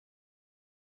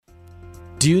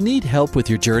Do you need help with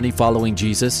your journey following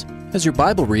Jesus? Has your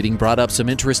Bible reading brought up some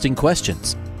interesting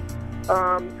questions?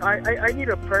 I need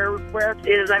a prayer request.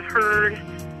 I've heard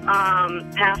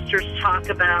pastors talk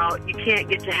about you can't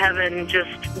get to heaven just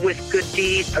with good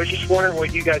deeds. I was just wondering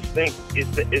what you guys think.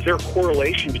 Is there a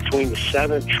correlation between the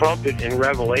seventh trumpet in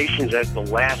Revelations as the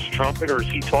last trumpet, or is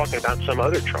he talking about some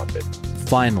other trumpet?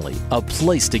 Finally, a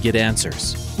place to get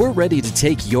answers. We're ready to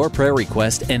take your prayer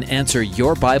request and answer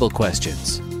your Bible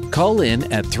questions. Call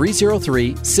in at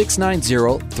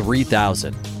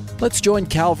 303-690-3000. Let's join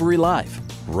Calvary Live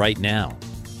right now.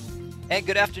 And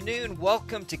good afternoon.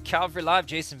 Welcome to Calvary Live.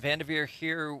 Jason Vanderveer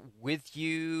here with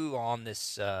you on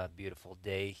this beautiful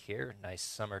day here. Nice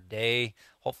summer day.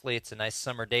 Hopefully it's a nice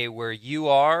summer day where you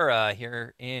are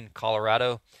here in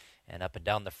Colorado and up and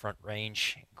down the Front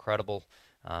Range. Incredible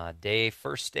day,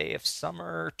 first day of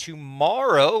summer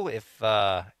tomorrow. If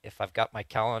I've got my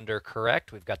calendar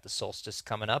correct, we've got the solstice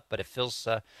coming up, but it feels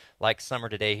like summer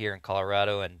today here in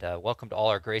Colorado. And welcome to all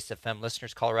our Grace FM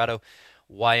listeners, Colorado,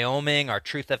 Wyoming, our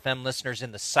Truth FM listeners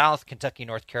in the South, Kentucky,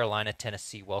 North Carolina,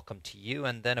 Tennessee, welcome to you.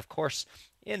 And then, of course,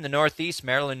 in the Northeast,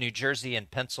 Maryland, New Jersey,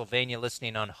 and Pennsylvania,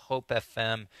 listening on Hope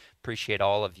FM. Appreciate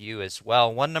all of you as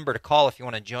well. One number to call if you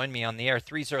want to join me on the air,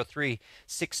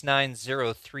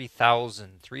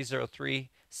 303-690-3000,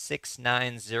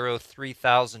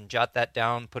 303-690-3000. Jot that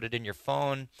down, put it in your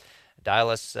phone. Dial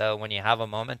us when you have a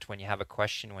moment, when you have a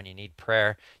question, when you need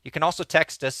prayer. You can also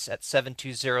text us at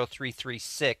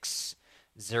 720-336-0897,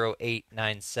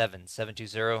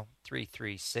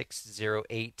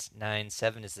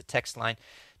 720-336-0897 is the text line.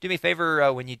 Do me a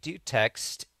favor when you do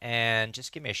text, and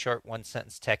just give me a short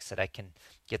one-sentence text that I can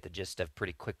get the gist of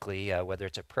pretty quickly, whether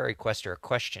it's a prayer request or a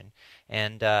question.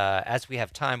 And as we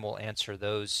have time, we'll answer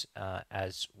those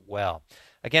as well.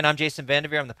 Again, I'm Jason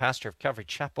Vanderveer. I'm the pastor of Calvary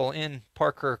Chapel in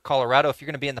Parker, Colorado. If you're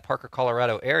going to be in the Parker,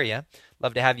 Colorado area,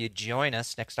 love to have you join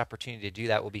us. Next opportunity to do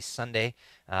that will be Sunday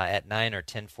at 9 or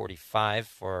 10:45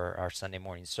 for our Sunday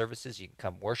morning services. You can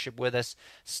come worship with us.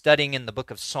 Studying in the book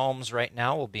of Psalms right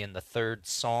now. We'll be in the 3rd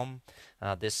Psalm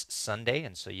this Sunday,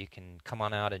 and so you can come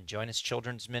on out and join us.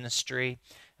 Children's ministry,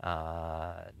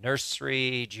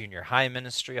 nursery, junior high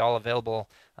ministry, all available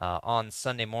on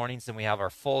Sunday mornings. Then we have our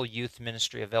full youth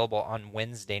ministry available on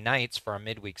Wednesday nights for our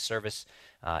midweek service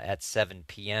at 7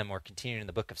 p.m. We're continuing in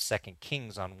the book of 2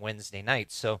 Kings on Wednesday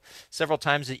nights. So several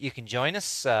times that you can join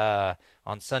us on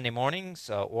Sunday mornings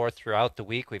or throughout the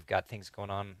week. We've got things going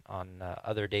on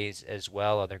other days as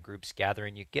well, other groups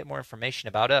gathering. You can get more information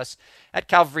about us at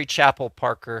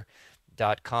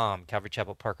calvarychapelparker.com,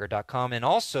 calvarychapelparker.com, and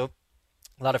also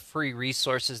a lot of free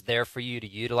resources there for you to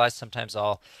utilize. Sometimes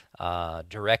I'll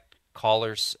direct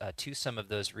callers to some of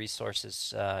those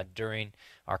resources during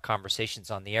our conversations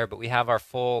on the air. But we have our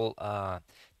full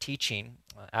teaching,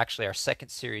 actually our second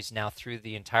series now through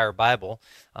the entire Bible,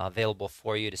 available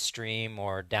for you to stream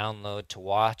or download, to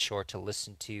watch, or to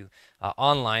listen to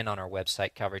online on our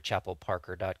website,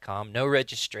 calvarychapelparker.com. No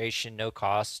registration, no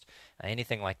cost,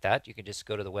 anything like that. You can just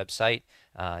go to the website,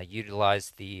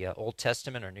 utilize the Old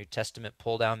Testament or New Testament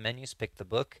pull-down menus, pick the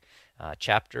book,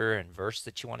 chapter and verse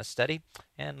that you want to study,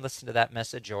 and listen to that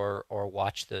message or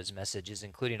watch those messages,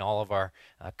 including all of our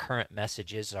current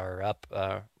messages are up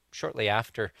shortly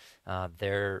after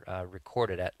they're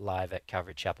recorded live at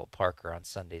Calvary Chapel Parker on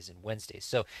Sundays and Wednesdays.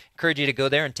 So encourage you to go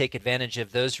there and take advantage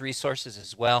of those resources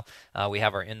as well. We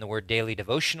have our In the Word Daily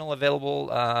Devotional available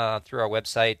through our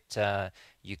website.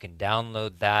 You can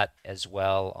download that as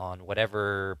well on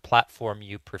whatever platform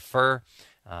you prefer,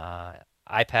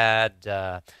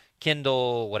 iPad,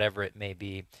 Kindle, whatever it may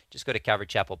be. Just go to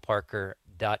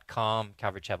calvarychapelparker.com,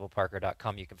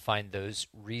 calvarychapelparker.com. You can find those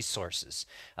resources.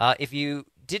 If you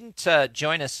didn't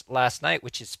join us last night,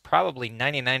 which is probably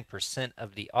 99%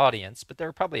 of the audience, but there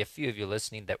were probably a few of you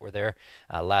listening that were there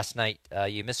last night.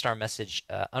 You missed our message,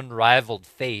 Unrivaled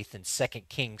Faith, in 2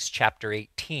 Kings chapter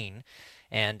 18.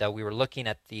 And we were looking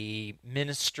at the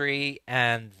ministry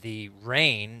and the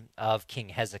reign of King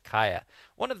Hezekiah.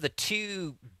 One of the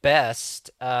two best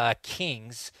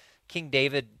kings, King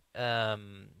David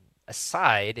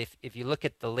aside, if you look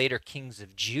at the later kings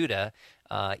of Judah,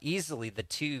 easily the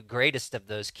two greatest of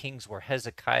those kings were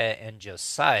Hezekiah and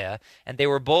Josiah, and they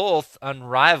were both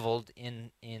unrivaled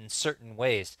in certain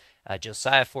ways.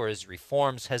 Josiah for his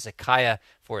reforms, Hezekiah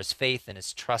for his faith and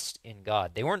his trust in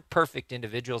God. They weren't perfect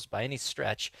individuals by any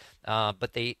stretch,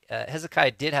 but Hezekiah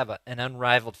did have an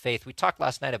unrivaled faith. We talked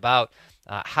last night about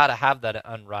how to have that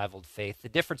unrivaled faith, the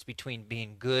difference between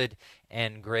being good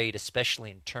and great, especially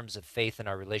in terms of faith and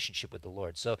our relationship with the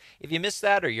Lord. So if you missed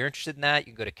that or you're interested in that,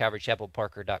 you can go to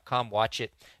calvarychapelparker.com, watch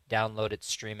it, download it,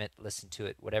 stream it, listen to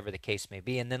it, whatever the case may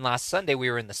be. And then last Sunday,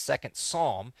 we were in the second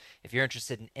Psalm. If you're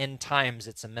interested in end times,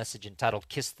 it's a message entitled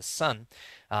Kiss the Sun,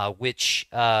 which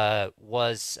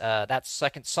was that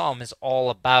second Psalm is all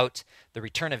about the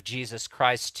return of Jesus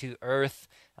Christ to earth,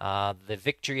 the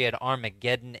victory at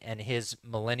Armageddon, and his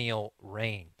millennial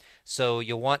reign. So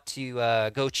you'll want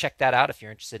to go check that out if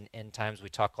you're interested in end times. We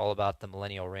talk all about the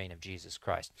millennial reign of Jesus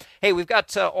Christ. Hey, we've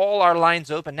got all our lines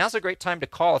open. Now's a great time to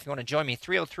call if you want to join me.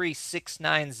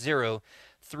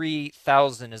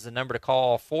 303-690-3000 is the number to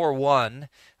call. 41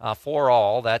 for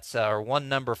all. That's our one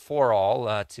number for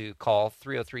all to call.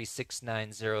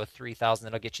 303-690-3000.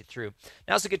 That'll get you through.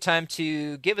 Now's a good time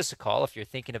to give us a call if you're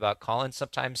thinking about calling.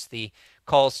 Sometimes the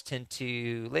calls tend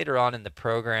to, later on in the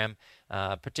program,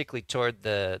 particularly toward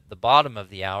the bottom of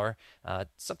the hour,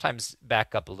 sometimes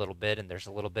back up a little bit, and there's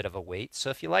a little bit of a wait. So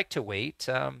if you like to wait,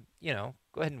 go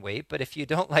ahead and wait. But if you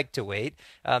don't like to wait,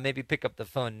 maybe pick up the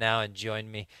phone now and join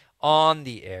me on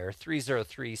the air,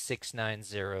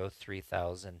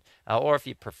 303-690-3000. Or if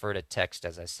you prefer to text,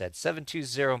 as I said,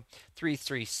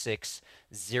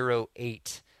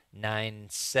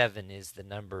 720-336-0897 is the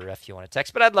number if you want to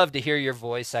text. But I'd love to hear your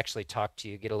voice, actually talk to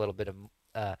you, get a little bit of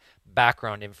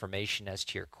background information as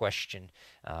to your question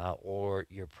or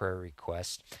your prayer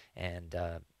request, and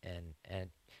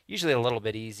usually a little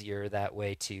bit easier that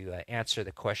way to answer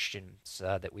the questions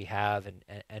that we have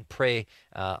and pray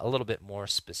a little bit more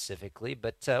specifically.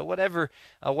 But whatever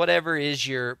is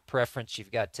your preference,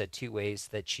 you've got two ways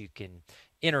that you can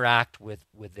interact with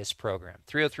this program.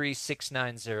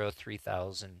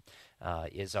 303-690-3000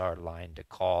 is our line to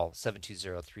call.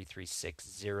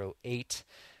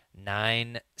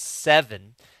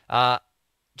 720-336-0897.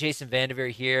 Jason Vanderveer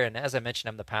here, and as I mentioned,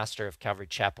 I'm the pastor of Calvary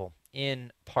Chapel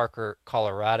in Parker,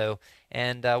 Colorado,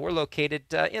 and we're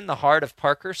located in the heart of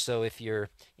Parker. So if you're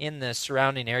in the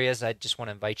surrounding areas, I just want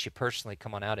to invite you personally,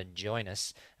 come on out and join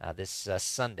us this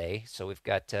Sunday. So we've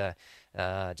got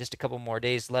just a couple more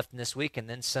days left in this week, and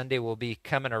then Sunday we'll be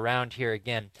coming around here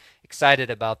again. Excited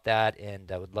about that, and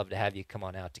I would love to have you come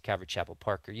on out to Calvary Chapel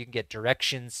Parker. You can get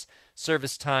directions,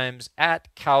 service times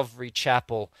at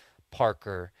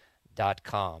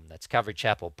calvarychapelparker.com. That's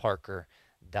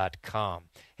calvarychapelparker.com.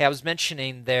 Hey, I was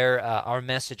mentioning there our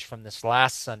message from this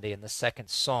last Sunday in the second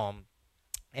Psalm.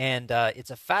 And it's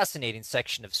a fascinating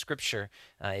section of Scripture.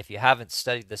 If you haven't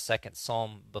studied the second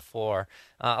Psalm before,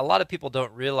 a lot of people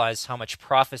don't realize how much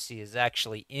prophecy is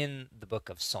actually in the book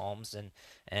of Psalms,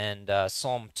 and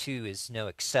Psalm 2 is no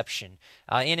exception.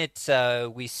 In it,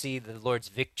 we see the Lord's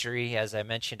victory, as I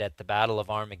mentioned, at the Battle of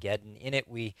Armageddon. In it,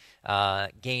 we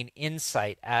gain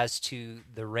insight as to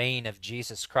the reign of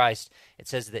Jesus Christ. It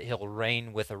says that he'll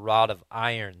reign with a rod of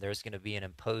iron. There's going to be an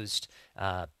imposed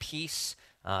peace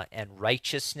and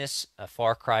righteousness, a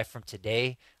far cry from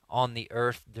today, on the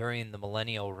earth during the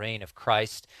millennial reign of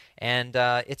Christ. And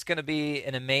it's going to be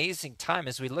an amazing time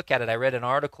as we look at it. I read an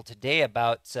article today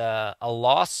about a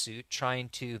lawsuit trying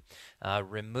to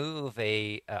remove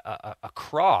a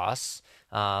cross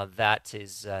that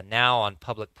is now on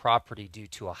public property due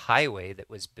to a highway that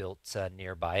was built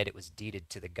nearby it. It was deeded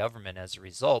to the government as a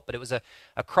result. But it was a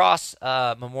cross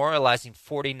memorializing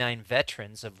 49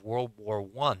 veterans of World War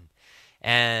I.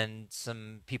 And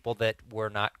some people that were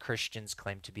not Christians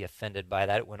claimed to be offended by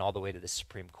that. It went all the way to the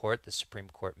Supreme Court. The Supreme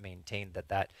Court maintained that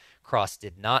that cross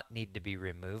did not need to be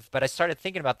removed. But I started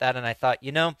thinking about that, and I thought,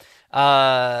 in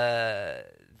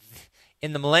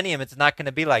the millennium, it's not going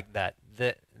to be like that.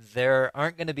 There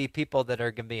aren't going to be people that are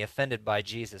going to be offended by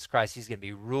Jesus Christ. He's going to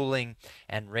be ruling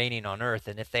and reigning on earth.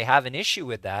 And if they have an issue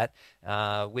with that,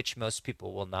 which most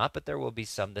people will not, but there will be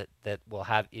some that will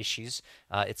have issues,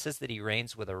 it says that he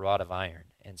reigns with a rod of iron.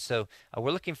 And so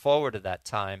we're looking forward to that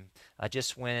time,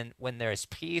 just when there is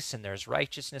peace and there's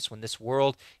righteousness, when this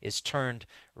world is turned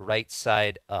right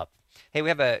side up. Hey, we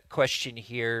have a question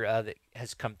here that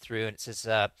has come through, and it says,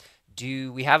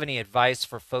 do we have any advice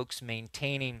for folks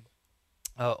maintaining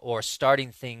or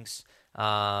starting things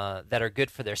that are good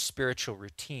for their spiritual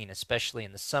routine, especially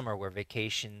in the summer where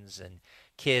vacations and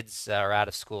kids are out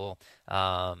of school?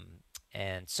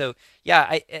 And so,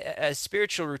 yeah, a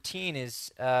spiritual routine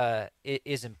is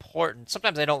important.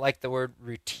 Sometimes I don't like the word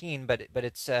routine, but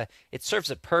it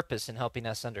serves a purpose in helping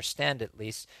us understand, at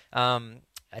least.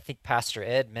 I think Pastor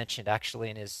Ed mentioned actually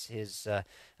in his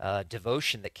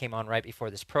devotion that came on right before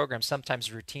this program,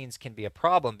 sometimes routines can be a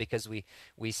problem because we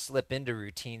slip into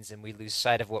routines and we lose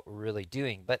sight of what we're really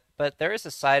doing. But there is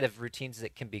a side of routines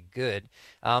that can be good,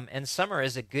 and summer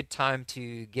is a good time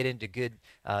to get into good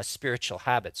spiritual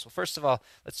habits. Well, first of all,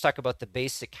 let's talk about the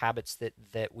basic habits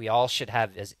that we all should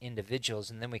have as individuals,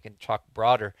 and then we can talk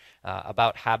broader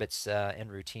about habits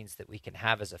and routines that we can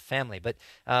have as a family.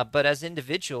 But as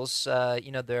individuals,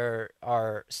 there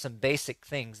are some basic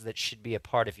things that should be a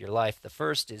part of your life. The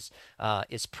first is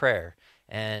prayer,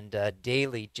 and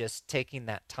daily just taking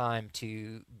that time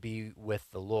to be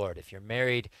with the Lord. If you're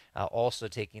married, also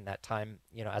taking that time,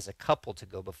 as a couple to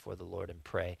go before the Lord and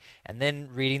pray. And then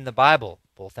reading the Bible,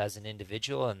 both as an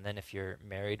individual and then if you're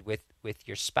married with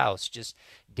your spouse, just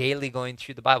daily going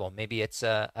through the Bible. Maybe it's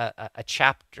a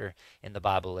chapter in the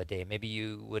Bible a day. Maybe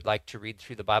you would like to read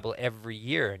through the Bible every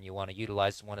year and you want to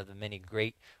utilize one of the many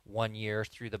great 1 year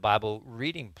through the Bible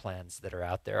reading plans that are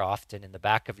out there, often in the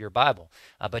back of your Bible.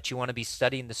 But you want to be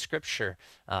studying the Scripture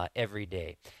every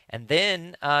day. And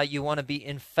then you want to be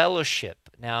in fellowship.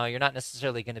 Now, you're not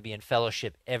necessarily going to be in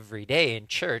fellowship every day in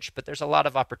church, but there's a lot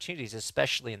of opportunities,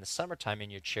 especially in the summertime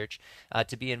in your church,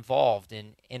 to be involved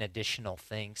in additional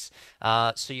things.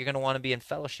 So you're going to want to be in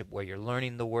fellowship where you're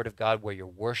learning the Word of God, where you're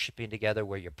worshiping together,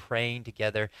 where you're praying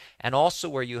together, and also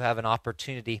where you have an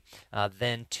opportunity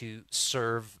then to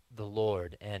serve the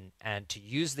Lord and to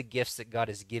use the gifts that God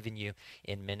has given you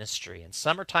in ministry. And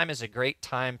summertime is a great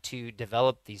time to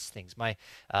develop these things. My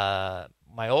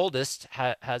oldest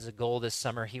has a goal this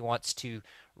summer. He wants to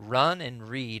run and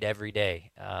read every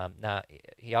day. Now,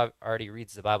 he already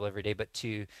reads the Bible every day, but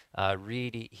to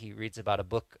read, he reads about a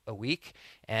book a week,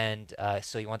 and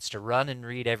so he wants to run and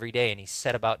read every day, and he's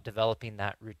set about developing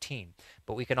that routine.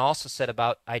 But we can also set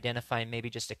about identifying maybe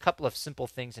just a couple of simple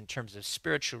things in terms of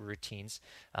spiritual routines.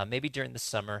 Maybe during the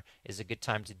summer is a good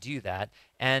time to do that,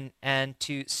 and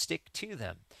to stick to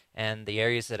them. And the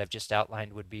areas that I've just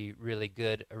outlined would be really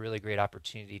good, a really great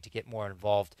opportunity to get more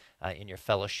involved in your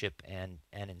fellowship and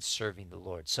in serving the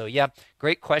Lord. So, yeah,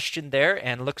 great question there.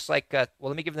 And looks like,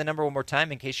 let me give the number one more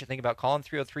time in case you're thinking about calling,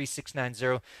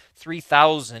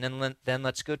 303-690-3000. And then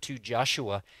let's go to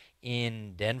Joshua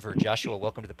in Denver. Joshua,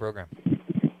 welcome to the program.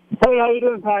 Hey, how you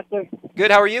doing, Pastor?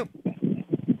 Good, how are you?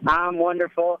 I'm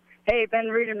wonderful. Hey, been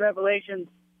reading Revelations.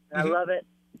 I love it.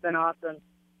 It's been awesome.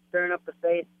 Stirring up the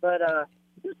faith. But,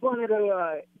 just wanted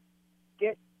to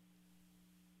get...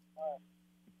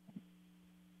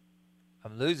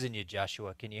 I'm losing you,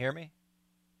 Joshua. Can you hear me?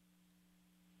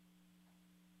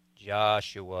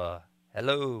 Joshua.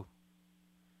 Hello.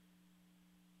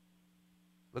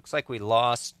 Looks like we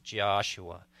lost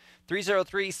Joshua.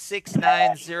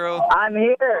 303-690. I'm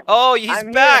here. Oh, he's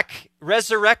back. Here.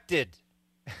 Resurrected.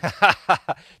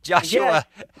 Joshua.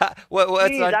 Yes.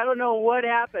 What's Jeez, I don't know what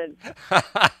happened.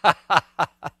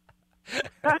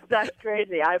 That's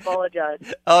crazy. I apologize.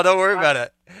 Oh, don't worry about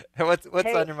it. What's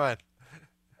on your mind?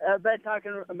 I've been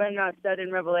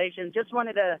studying Revelation. Just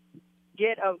wanted to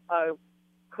get a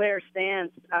clear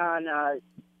stance on. I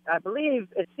believe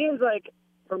it seems like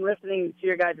from listening to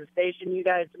your guys' station, you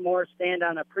guys more stand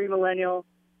on a premillennial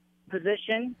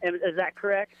position. Is that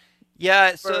correct?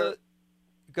 Yeah. So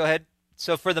go ahead.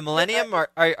 So for the millennium,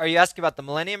 are you asking about the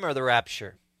millennium or the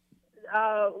rapture?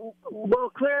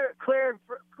 Well,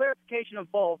 clarification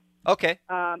of both. Okay.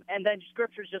 And then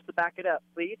scriptures just to back it up,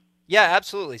 please. Yeah,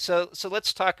 absolutely. So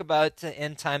let's talk about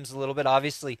end times a little bit.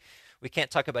 Obviously, we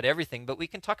can't talk about everything, but we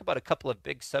can talk about a couple of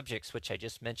big subjects, which I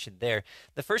just mentioned there.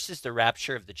 The first is the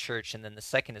rapture of the church, and then the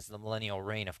second is the millennial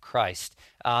reign of Christ.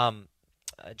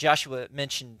 Joshua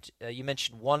you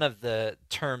mentioned one of the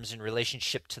terms in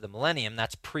relationship to the millennium.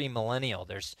 That's premillennial.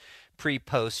 There's pre,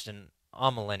 post, and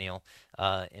amillennial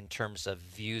in terms of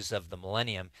views of the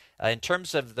millennium. In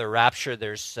terms of the rapture,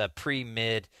 there's pre,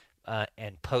 mid,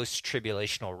 and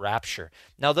post-tribulational rapture.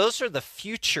 Now, those are the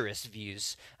futurist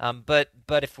views, but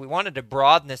if we wanted to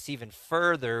broaden this even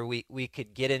further, we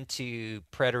could get into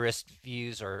preterist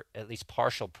views, or at least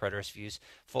partial preterist views.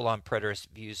 Full-on preterist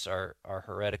views are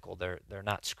heretical. They're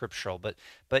not scriptural, but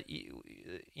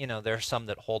there are some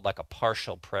that hold like a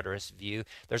partial preterist view.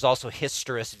 There's also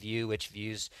historist view, which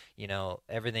views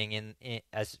everything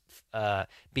as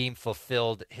being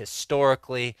fulfilled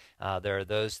historically. There are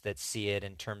those that see it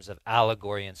in terms of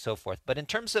allegory and so forth. But in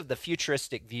terms of the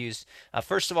futuristic views,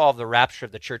 first of all, the rapture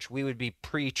of the church, we would be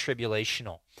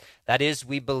pre-tribulational. That is,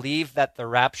 we believe that the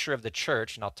rapture of the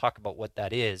church, and I'll talk about what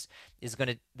that is there's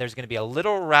going to be a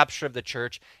literal rapture of the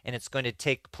church, and it's going to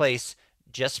take place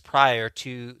just prior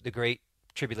to the great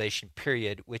tribulation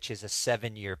period, which is a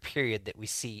 7-year period that we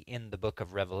see in the book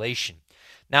of Revelation.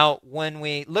 Now, when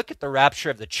we look at the rapture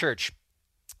of the church,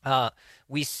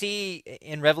 we see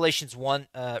in Revelation 1,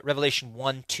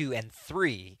 2, and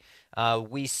 3,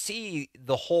 we see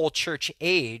the whole church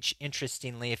age.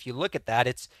 Interestingly, if you look at that,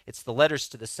 it's the letters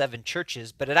to the 7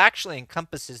 churches, but it actually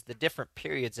encompasses the different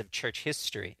periods of church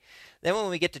history. Then when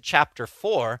we get to chapter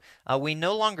 4, we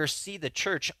no longer see the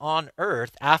church on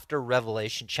earth after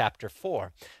Revelation chapter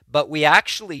 4, but we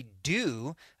actually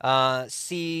do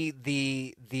see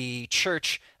the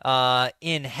church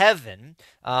in heaven,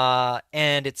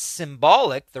 and it's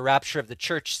symbolic, the rapture of the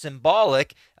church,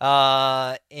 symbolic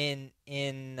in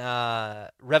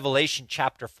Revelation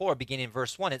chapter 4, beginning in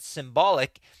verse 1. It's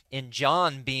symbolic in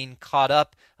John being caught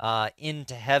up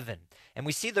into heaven. And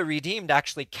we see the redeemed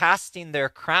actually casting their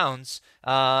crowns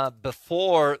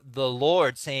before the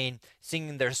Lord, singing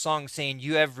their song, saying,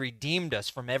 "You have redeemed us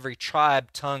from every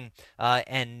tribe, tongue,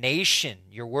 and nation.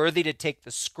 You're worthy to take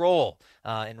the scroll,"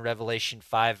 in Revelation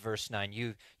 5, verse 9.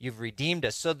 You've redeemed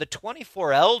us. So the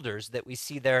 24 elders that we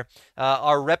see there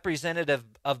are representative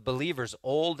of believers,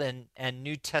 Old and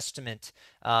New Testament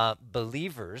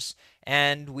believers.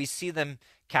 And we see them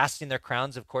casting their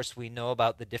crowns. Of course, we know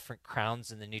about the different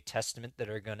crowns in the New Testament that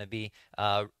are going to be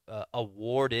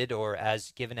awarded or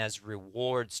given as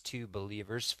rewards to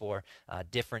believers for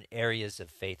different areas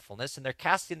of faithfulness. And they're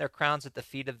casting their crowns at the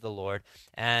feet of the Lord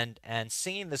and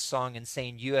singing the song and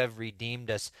saying, "You have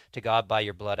redeemed us to God by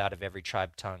your blood out of every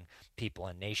tribe, tongue, people,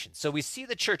 and nation." So we see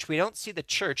the church. We don't see the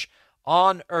church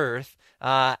on earth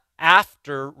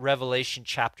after Revelation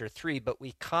chapter 3, but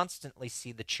we constantly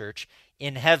see the church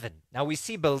in heaven. Now, we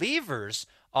see believers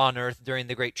on earth during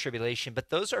the Great Tribulation, but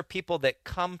those are people that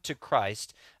come to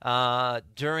Christ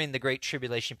during the Great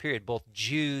Tribulation period, both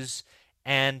Jews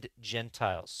and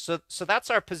Gentiles. So that's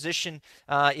our position.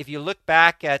 If you look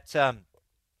back at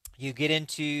you get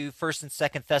into 1st and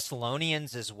 2nd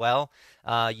Thessalonians as well.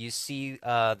 You see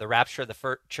the rapture of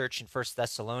the church in 1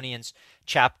 Thessalonians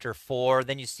chapter 4.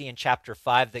 Then you see in chapter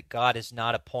 5 that God has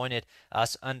not appointed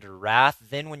us under wrath.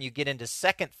 Then when you get into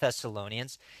 2nd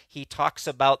Thessalonians, he talks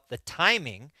about the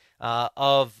timing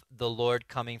of the Lord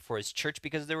coming for his church,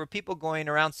 because there were people going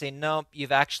around saying, "No,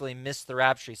 you've actually missed the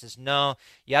rapture." He says, "No,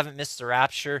 you haven't missed the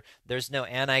rapture. There's no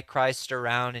Antichrist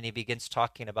around," and he begins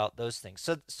talking about those things.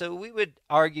 So we would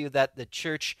argue that the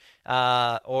church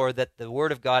or that the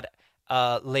Word of God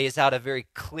lays out a very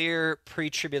clear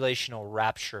pre-tribulational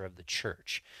rapture of the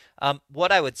church.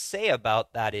 What I would say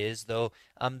about that is, though,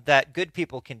 that good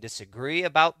people can disagree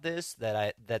about this,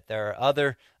 that there are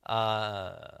other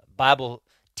Bible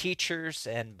teachers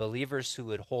and believers who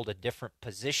would hold a different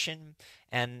position.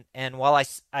 And while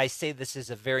I say this is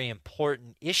a very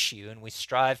important issue, and we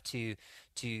strive to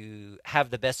have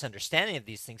the best understanding of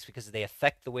these things because they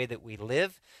affect the way that we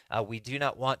live, we do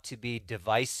not want to be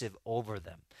divisive over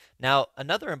them. Now,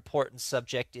 another important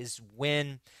subject is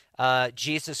when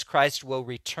Jesus Christ will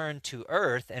return to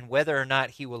earth and whether or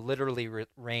not he will literally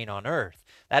reign on earth.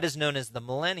 That is known as the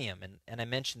millennium. And I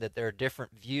mentioned that there are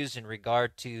different views in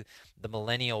regard to the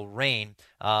millennial reign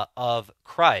of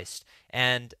Christ.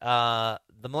 And the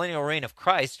millennial reign of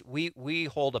Christ, we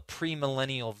hold a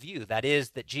premillennial view. That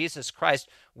is, that Jesus Christ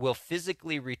will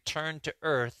physically return to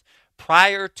earth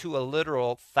prior to a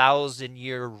literal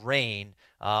 1,000-year reign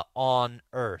on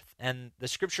earth. And the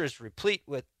scripture is replete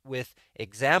with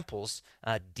examples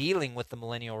dealing with the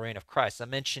millennial reign of Christ. I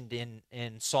mentioned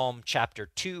in Psalm chapter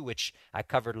 2, which I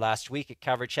covered last week at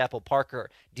Calvary Chapel Parker,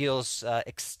 deals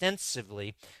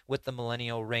extensively with the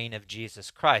millennial reign of Jesus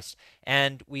Christ.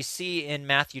 And we see in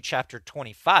Matthew chapter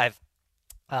 25,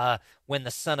 when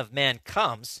the Son of Man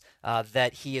comes,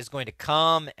 that he is going to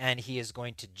come and he is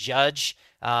going to judge,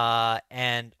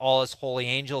 and all his holy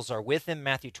angels are with him,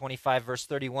 Matthew 25, verse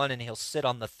 31, and he'll sit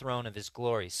on the throne of his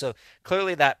glory. So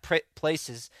clearly that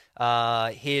places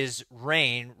his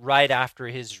reign right after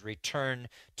his return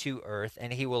to earth,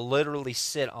 and he will literally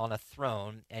sit on a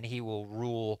throne, and he will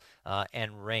rule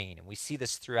and reign. And we see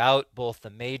this throughout both the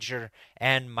major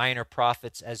and minor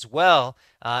prophets, as well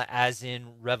as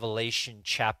in Revelation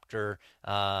chapter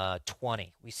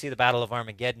 20. We see the Battle of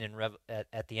Armageddon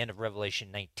at the end of Revelation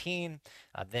 19.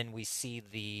 Then we see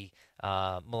the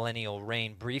millennial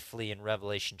reign briefly in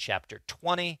Revelation chapter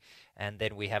 20. And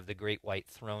then we have the great white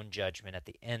throne judgment at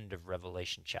the end of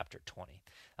Revelation chapter 20.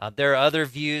 There are other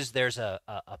views. There's a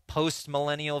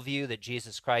post-millennial view that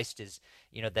Jesus Christ is,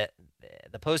 that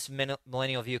the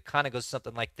post-millennial view kind of goes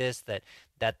something like this, that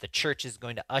the church is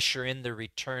going to usher in the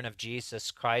return of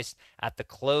Jesus Christ at the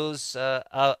close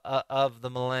of the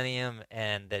millennium,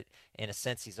 and that in a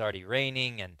sense he's already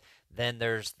reigning, and Then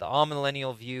there's the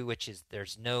amillennial view, which is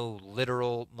there's no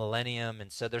literal millennium,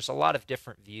 and so there's a lot of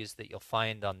different views that you'll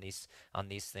find on these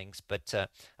things. But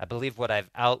I believe what I've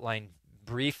outlined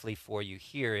briefly for you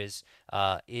here is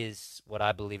what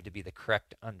I believe to be the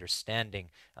correct understanding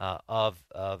of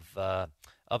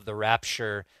the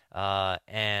rapture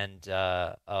and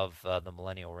of the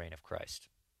millennial reign of Christ.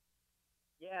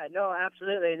 Yeah, no,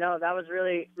 absolutely. No, that was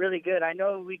really, really good. I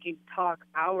know we can talk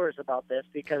hours about this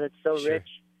because it's so Sure. rich.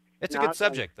 It's a and good awesome.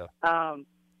 subject, though.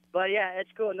 But yeah, it's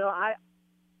cool. No,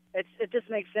 it just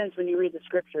makes sense when you read the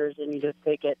scriptures and you just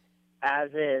take it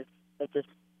as is.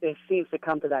 It seems to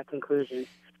come to that conclusion.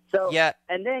 So Yeah.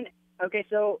 And then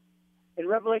so in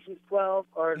Revelation 12,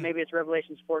 or maybe it's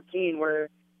Revelation 14, where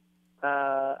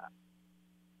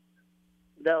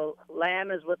the Lamb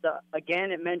is with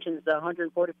it mentions the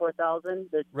 144,000,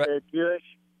 Right. the Jewish,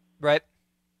 Right.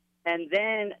 and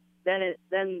then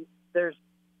there's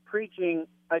preaching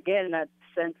again that's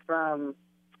sent from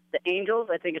the angels.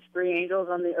 I think it's 3 angels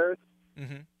on the earth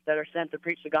Mm-hmm. that are sent to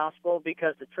preach the gospel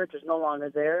because the church is no longer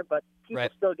there, but people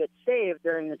Right. still get saved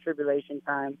during the tribulation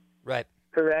time. Right.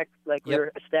 Correct? Like we Yep.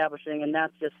 were establishing, and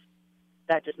that just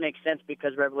makes sense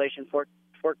because Revelation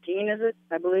 14, is it?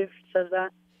 I believe says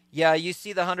that. Yeah, you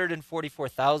see the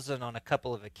 144,000 on a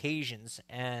couple of occasions,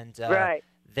 and Right.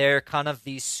 they're kind of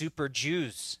these super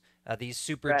Jews, these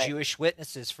super Right. Jewish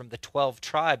witnesses from the 12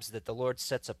 tribes that the Lord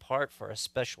sets apart for a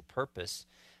special purpose.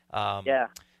 Yeah.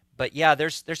 But yeah,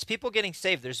 there's people getting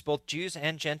saved. There's both Jews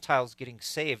and Gentiles getting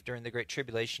saved during the Great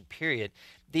Tribulation period.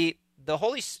 The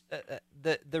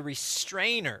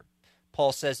restrainer,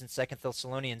 Paul says in 2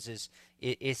 Thessalonians,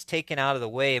 is taken out of the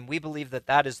way, and we believe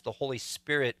that is the Holy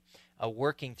Spirit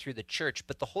working through the church.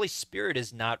 But the Holy Spirit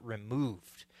is not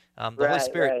removed. The Holy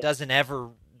Spirit doesn't ever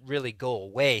really go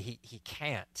away. He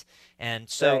can't, and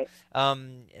so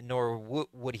nor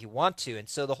would he want to. And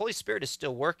so the Holy Spirit is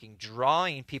still working,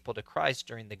 drawing people to Christ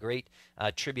during the Great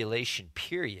Tribulation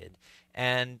period.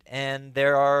 And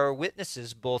there are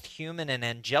witnesses, both human and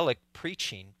angelic,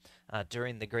 preaching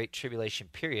during the Great Tribulation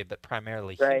period, but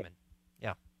primarily human.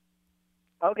 Yeah.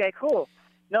 Okay, cool.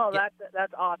 No,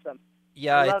 that's awesome.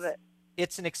 Yeah, I love it.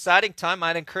 It's an exciting time.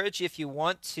 I'd encourage you, if you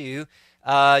want to,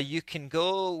 you can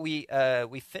go. We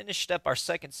finished up our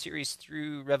second series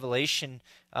through Revelation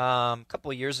a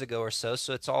couple of years ago or so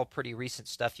it's all pretty recent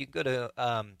stuff. You can go to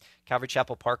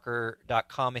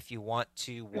CalvaryChapelParker.com if you want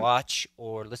to watch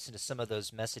or listen to some of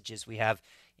those messages. We have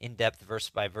in-depth, verse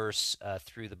by verse,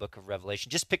 through the book of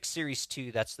Revelation. Just pick Series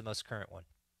 2. That's the most current one.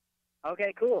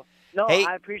 Okay, cool. No, Hey,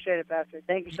 I appreciate it, Pastor.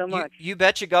 Thank you so much. You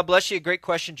betcha. God bless you. Great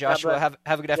question, Joshua. bless.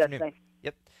 Have a good Yes, afternoon. thanks.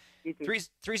 Yep. You too.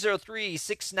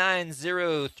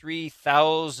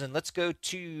 303-690-3000. Let's go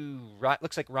to,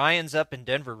 looks like Ryan's up in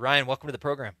Denver. Ryan, welcome to the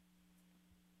program.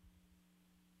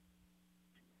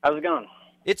 How's it going?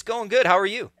 It's going good. How are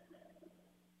you?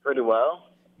 Pretty well.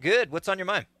 Good. What's on your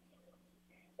mind?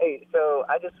 Hey, so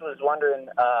I just was wondering,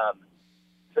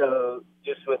 so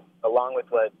just along with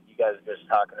what you guys were just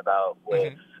talking about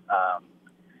with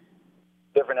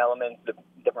different elements, the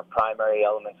different primary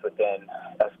elements within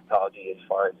eschatology as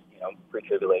far as,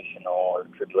 pre-tribulational or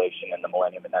tribulation and the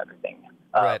millennium and everything,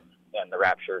 Right. and the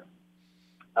rapture.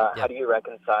 How do you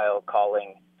reconcile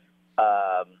calling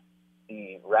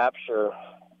the rapture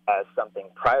as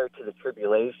something prior to the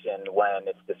tribulation when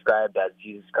it's described as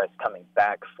Jesus Christ coming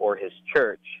back for his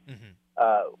church,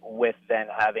 with then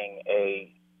having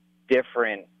a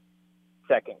different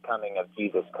second coming of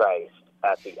Jesus Christ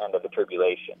at the end of the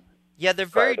tribulation? Yeah, they're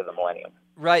prior very to the millennium.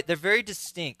 Right, they're very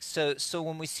distinct. So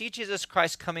when we see Jesus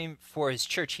Christ coming for his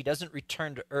church, he doesn't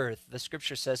return to earth. The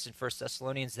scripture says in 1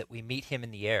 Thessalonians that we meet him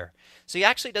in the air. So he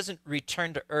actually doesn't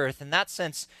return to earth. In that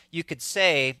sense, you could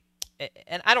say,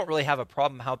 and I don't really have a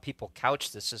problem how people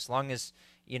couch this as long as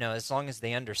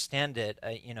they understand it,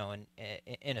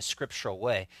 in a scriptural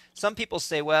way. Some people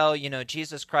say, well,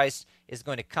 Jesus Christ is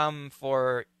going to come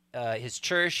for his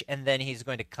church, and then he's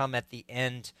going to come at the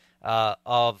end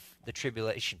of the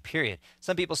tribulation period.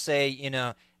 Some people say,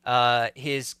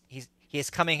 his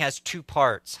coming has two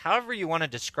parts. However you want to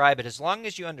describe it, as long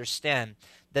as you understand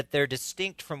that they're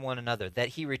distinct from one another, that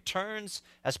he returns,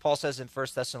 as Paul says in 1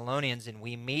 Thessalonians, and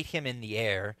we meet him in the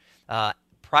air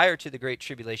prior to the Great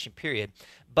Tribulation period.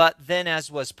 But then,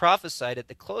 as was prophesied at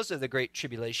the close of the Great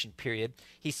Tribulation period,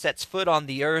 he sets foot on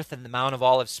the earth, and the Mount of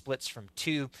Olives splits from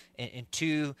two, and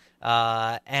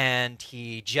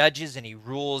he judges, and he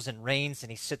rules, and reigns, and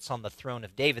he sits on the throne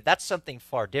of David. That's something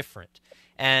far different.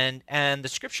 And the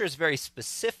scripture is very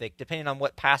specific, depending on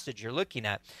what passage you're looking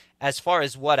at, as far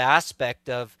as what aspect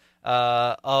of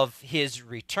of his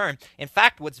return. In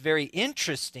fact, what's very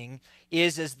interesting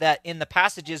is that in the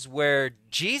passages where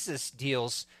Jesus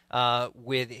deals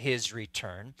with his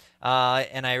return,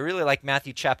 and I really like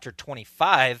Matthew chapter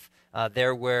 25,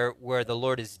 there where the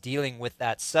Lord is dealing with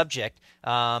that subject.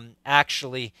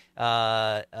 Actually,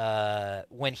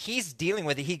 when he's dealing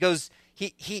with it,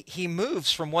 he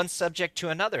moves from one subject to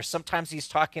another. Sometimes he's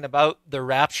talking about the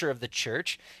rapture of the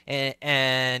church,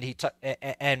 and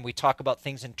we talk about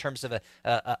things in terms of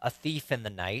a thief in the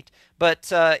night.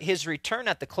 But his return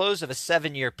at the close of a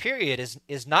 7-year period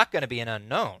is not going to be an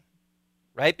unknown.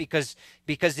 Right, because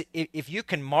if you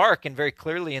can mark, and very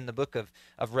clearly in the book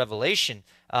of Revelation,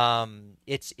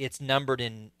 it's numbered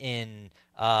in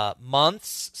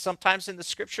months. Sometimes in the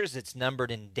scriptures, it's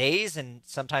numbered in days, and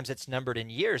sometimes it's numbered in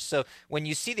years. So when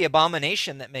you see the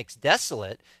abomination that makes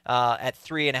desolate at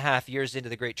 3.5 years into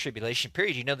the Great Tribulation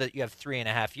period, you know that you have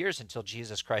 3.5 years until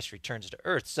Jesus Christ returns to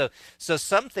earth. So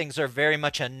some things are very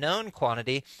much a known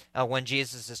quantity when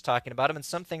Jesus is talking about them, and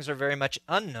some things are very much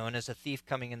unknown, as a thief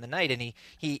coming in the night. And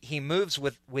he moves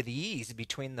with ease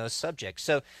between those subjects.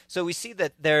 So we see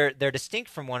that they're distinct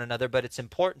from one another, but it's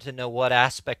important to know what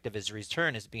aspect of his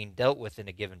return is being dealt with in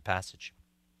a given passage.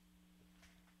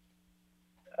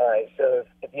 All right, so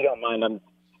if you don't mind, I'm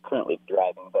currently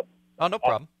driving, but no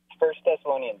problem. 1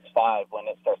 Thessalonians 5, when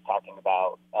it starts talking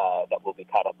about that we'll be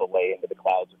caught up away into the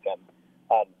clouds with him,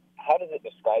 how does it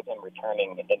describe him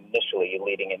returning initially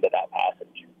leading into that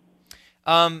passage?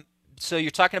 So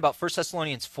you're talking about 1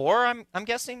 Thessalonians 4, I'm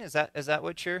guessing? Is that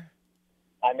what you're...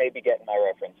 I may be getting my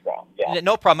reference wrong. Yeah.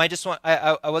 No problem.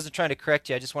 I wasn't trying to correct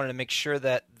you. I just wanted to make sure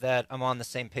that I'm on the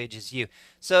same page as you.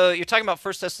 So you're talking about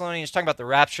 1 Thessalonians, you're talking about the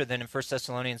rapture then in 1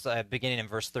 Thessalonians beginning in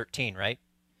verse 13, right?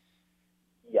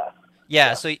 Yeah.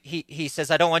 Yeah, so he says,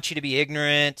 I don't want you to be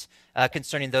ignorant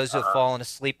concerning those who have fallen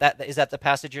asleep. Is that the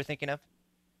passage you're thinking of?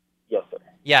 Yes, sir.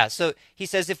 Yeah, so he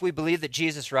says, if we believe that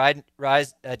Jesus died,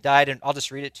 and I'll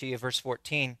just read it to you, verse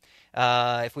 14.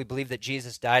 If we believe that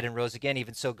Jesus died and rose again,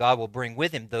 even so God will bring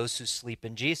with him those who sleep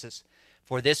in Jesus.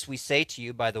 For this we say to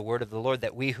you by the word of the Lord,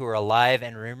 that we who are alive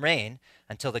and remain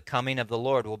until the coming of the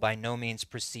Lord will by no means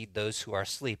precede those who are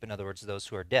asleep, in other words, those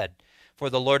who are dead.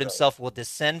 For the Lord himself will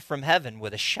descend from heaven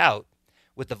with a shout,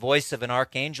 with the voice of an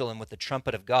archangel, and with the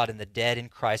trumpet of God, and the dead in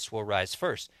Christ will rise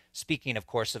first. Speaking, of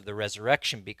course, of the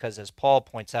resurrection, because as Paul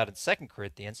points out in 2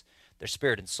 Corinthians, their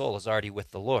spirit and soul is already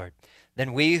with the Lord.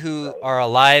 Then we who are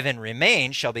alive and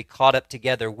remain shall be caught up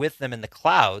together with them in the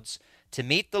clouds to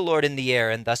meet the Lord in the air,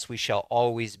 and thus we shall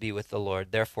always be with the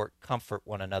Lord. Therefore, comfort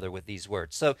one another with these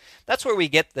words. So that's where we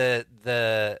get the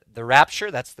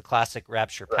rapture. That's the classic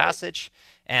rapture passage,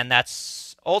 and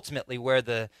that's ultimately where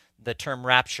the term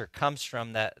rapture comes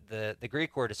from. That the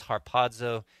Greek word is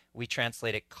harpazo. We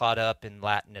translate it caught up. In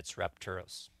Latin, it's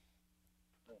rapturos.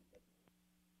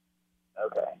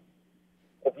 Okay.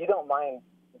 If you don't mind,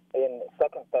 in 2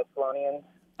 Thessalonians,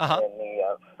 in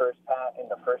the first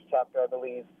chapter, I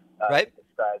believe, it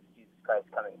describes Jesus Christ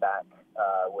coming back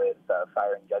with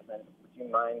fire and judgment. Would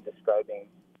you mind describing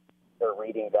or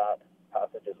reading that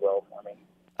passage as well for me?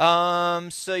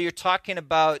 So you're talking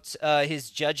about his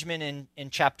judgment in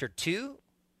chapter 2?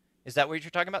 Is that what you're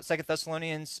talking about? 2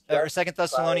 Thessalonians, or 2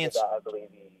 Thessalonians, I believe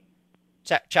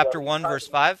chapter 1, verse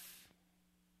 5?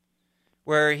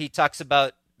 Where he talks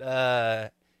about,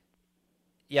 it's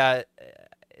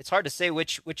hard to say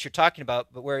which you're talking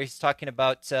about, but where he's talking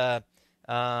about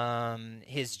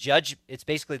his it's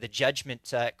basically the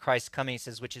judgment at Christ's coming, he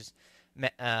says, which is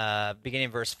beginning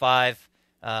in verse 5,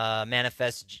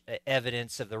 manifest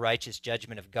evidence of the righteous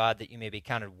judgment of God, that you may be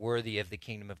counted worthy of the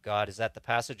kingdom of God. Is that the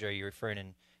passage, or are you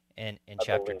referring in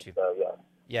chapter 2? So, yeah.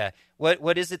 Yeah.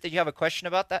 What is it that you have a question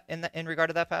about that in regard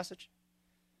to that passage?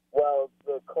 Well,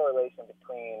 the correlation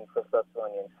between 1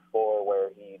 Thessalonians 4, where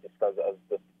he describes it as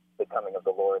the coming of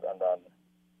the Lord, and then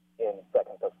in 2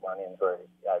 Thessalonians, where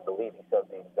I believe he says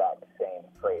the exact same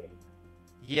phrase.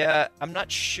 Yeah, I'm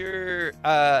not sure.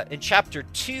 In chapter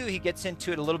 2, he gets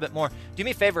into it a little bit more. Do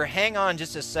me a favor, hang on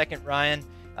just a second, Ryan.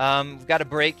 We've got a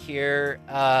break here,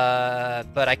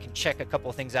 but I can check a couple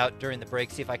of things out during the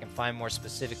break, see if I can find more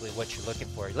specifically what you're looking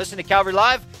for. Listen to Calvary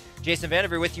Live. Jason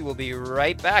Vanderveer with you. We'll be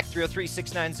right back.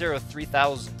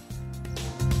 303-690-3000.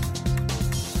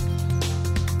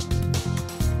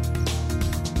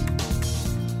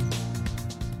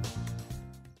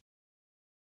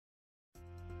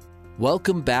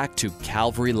 Welcome back to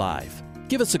Calvary Live.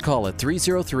 Give us a call at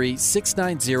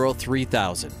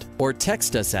 303-690-3000 or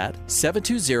text us at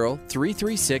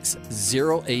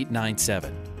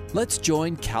 720-336-0897. Let's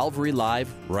join Calvary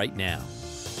Live right now.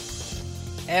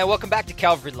 And welcome back to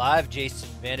Calvary Live. Jason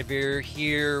Vanderveer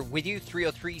here with you,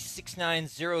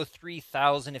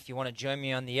 303-690-3000 if you want to join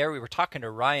me on the air. We were talking to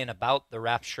Ryan about the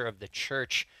rapture of the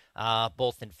church,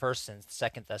 both in 1st and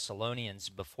 2nd Thessalonians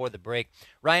before the break.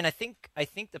 Ryan, I think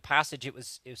the passage, it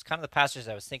was kind of the passage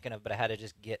I was thinking of, but I had to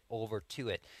just get over to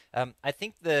it. I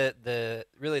think the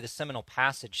really the seminal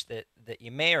passage that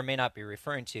you may or may not be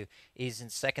referring to is in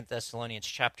 2nd Thessalonians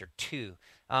chapter 2.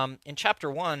 In chapter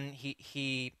 1,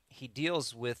 he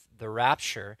deals with the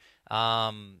rapture.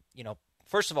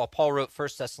 First of all, Paul wrote 1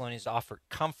 Thessalonians to offer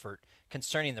comfort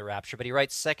concerning the rapture, but he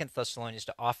writes 2 Thessalonians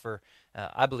to offer,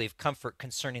 I believe, comfort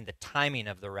concerning the timing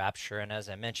of the rapture. And as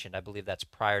I mentioned, I believe that's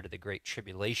prior to the Great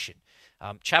Tribulation.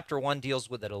 Chapter 1 deals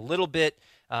with it a little bit,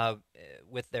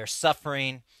 with their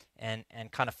suffering, and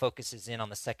kind of focuses in on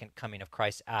the second coming of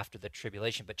Christ after the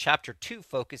tribulation. But chapter 2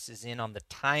 focuses in on the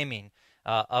timing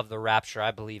of the rapture,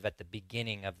 I believe, at the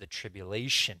beginning of the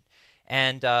tribulation.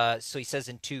 And so he says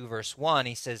in 2 verse 1,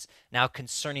 he says, "Now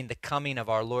concerning the coming of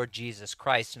our Lord Jesus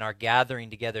Christ and our gathering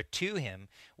together to him,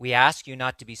 we ask you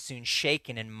not to be soon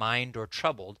shaken in mind or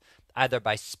troubled, either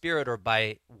by spirit or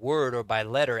by word or by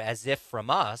letter, as if from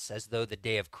us, as though the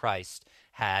day of Christ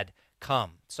had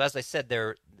come." So as I said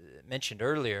there, mentioned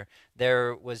earlier,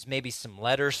 there was maybe some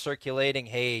letters circulating.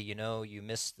 Hey, you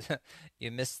missed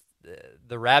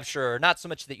the rapture, or not so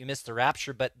much that you missed the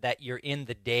rapture, but that you're in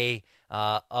the day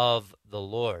of the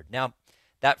Lord. Now,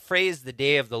 that phrase, the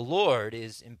day of the Lord,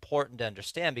 is important to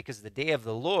understand, because the day of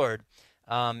the Lord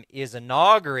is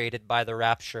inaugurated by the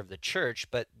rapture of the church,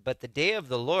 but the day of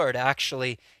the Lord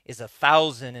actually is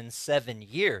 1,007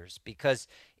 years, because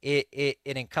it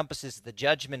encompasses the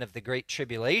judgment of the Great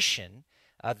Tribulation.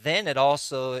 Then it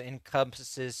also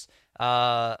encompasses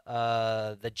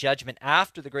the judgment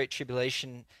after the Great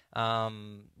Tribulation,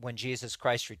 when Jesus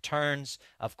Christ returns.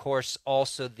 Of course,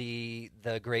 also the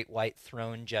Great White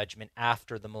Throne judgment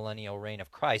after the millennial reign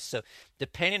of Christ. So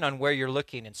depending on where you're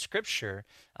looking in Scripture,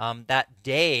 that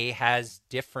day has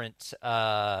different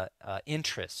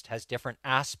interest, has different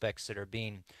aspects that are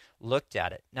being looked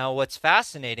at it. Now, what's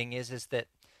fascinating is that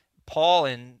Paul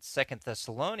in 2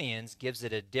 Thessalonians gives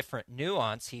it a different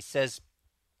nuance. He says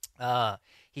the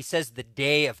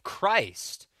day of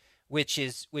Christ, which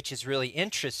is really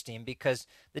interesting, because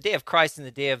the day of Christ and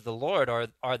the day of the Lord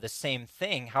are the same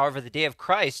thing. However, the day of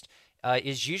Christ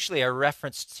is usually a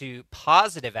reference to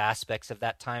positive aspects of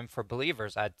that time for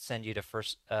believers. I'd send you to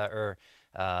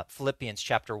Philippians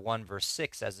chapter 1 verse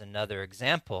 6 as another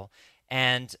example.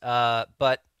 And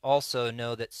but also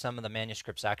know that some of the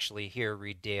manuscripts actually here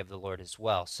read day of the Lord as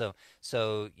well. So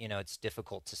it's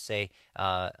difficult to say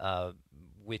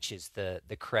which is the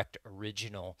correct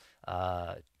original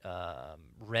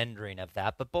rendering of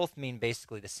that, but both mean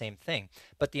basically the same thing.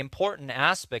 But the important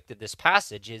aspect of this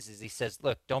passage is he says,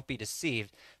 look, don't be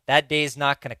deceived. That day is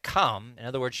not going to come. In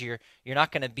other words, you're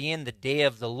not going to be in the day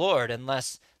of the Lord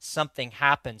unless something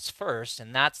happens first,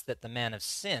 and that's that the man of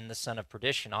sin, the son of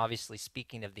perdition, obviously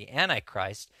speaking of the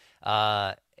Antichrist,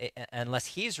 unless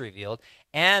he's revealed,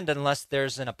 and unless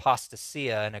there's an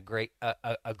apostasia and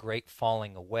a great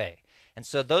falling away. And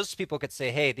so those people could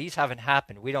say, hey, these haven't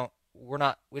happened. We don't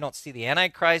see the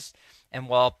Antichrist, and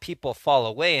while people fall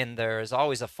away, and there is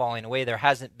always a falling away, there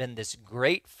hasn't been this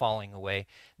great falling away.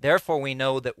 Therefore, we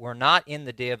know that we're not in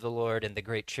the day of the Lord in the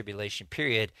Great Tribulation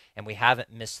period, and we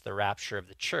haven't missed the rapture of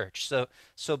the church.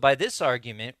 So by this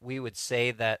argument, we would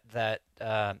say that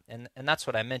and that's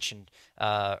what I mentioned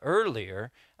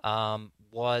earlier,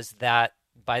 was that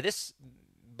by this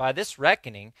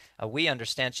reckoning, we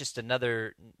understand just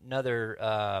another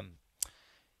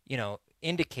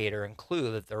indicator and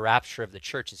clue that the rapture of the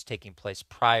church is taking place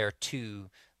prior to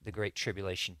the Great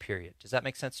Tribulation period. Does that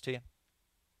make sense to you?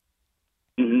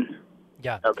 Mm-hmm.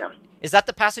 Yeah. Okay. Is that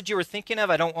the passage you were thinking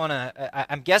of? I don't want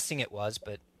to. I'm guessing it was,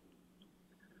 but.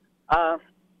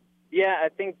 Yeah, I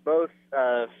think both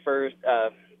first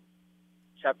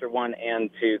chapter 1 and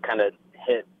 2 kind of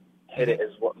hit it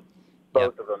as well.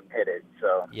 Both of them hit it.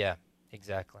 So. Yeah,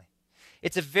 exactly.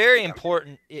 It's a very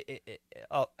important.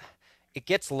 It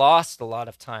gets lost a lot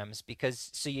of times,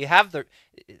 because so you have the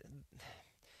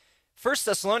First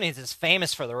Thessalonians is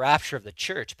famous for the rapture of the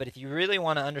church, but if you really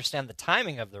want to understand the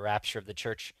timing of the rapture of the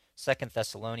church, 2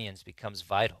 Thessalonians becomes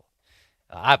vital,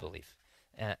 I believe,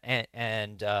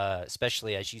 and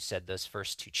especially as you said, those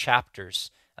first 2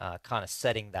 chapters kind of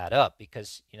setting that up,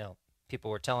 because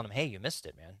people were telling him, hey, you missed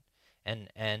it, man,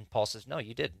 and Paul says, no,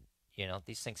 you didn't.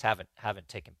 These things haven't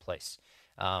taken place.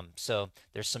 So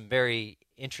there's some very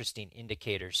interesting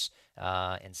indicators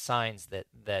and signs that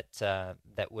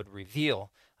would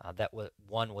reveal that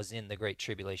one was in the Great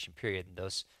Tribulation period, and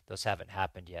those haven't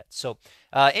happened yet. So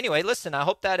anyway, listen, I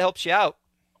hope that helps you out.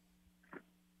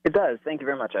 It does. Thank you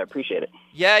very much. I appreciate it.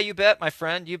 Yeah, you bet, my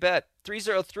friend. You bet.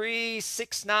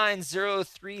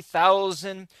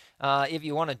 303-690-3000. If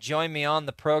you want to join me on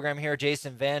the program here,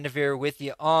 Jason Vandeveer with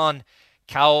you on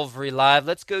Calvary Live.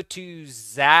 Let's go to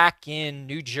Zach in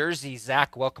New Jersey.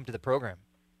 Zach, welcome to the program.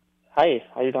 Hi,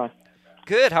 how you doing?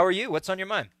 Good. How are you? What's on your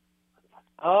mind?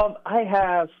 I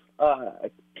have.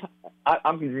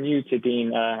 I'm new to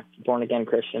being born again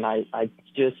Christian. I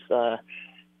just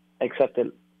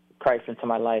accepted Christ into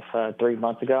my life 3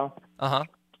 months ago.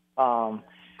 Congratulations.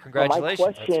 My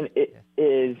question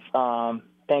is,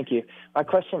 thank you. My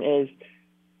question is,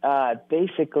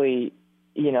 basically,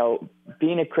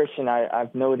 being a Christian,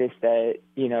 I've noticed that,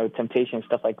 temptation and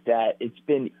stuff like that, it's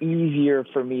been easier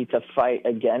for me to fight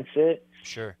against it.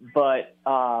 Sure. But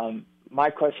my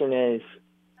question is,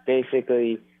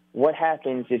 basically, what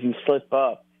happens if you slip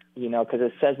up? Because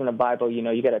it says in the Bible,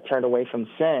 you got to turn away from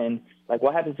sin. Like,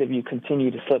 what happens if you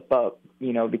continue to slip up,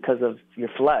 because of your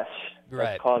flesh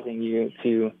that's causing you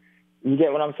to? You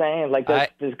get what I'm saying? Like,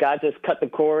 does God just cut the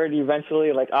cord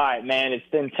eventually? Like, all right, man, it's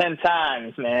been 10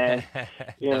 times, man.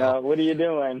 What are you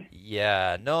doing?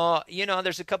 Yeah, no,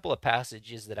 there's a couple of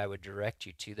passages that I would direct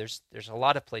you to. There's a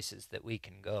lot of places that we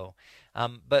can go,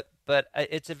 but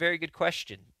it's a very good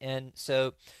question. And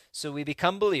so we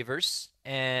become believers,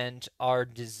 and our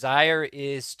desire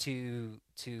is to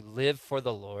live for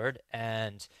the Lord,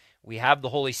 and we have the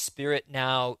Holy Spirit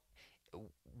now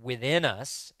within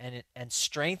us and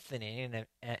strengthening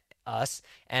us,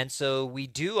 and so we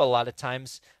do a lot of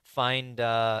times find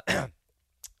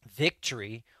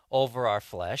victory over our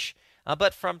flesh,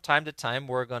 but from time to time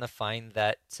we're going to find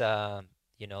that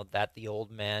that the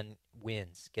old man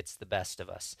wins, gets the best of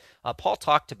us. Paul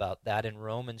talked about that in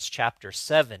Romans chapter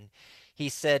 7. He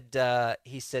said,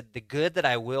 the good that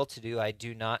I will to do, I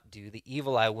do not do. The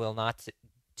evil I will not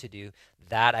to do,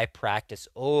 that I practice.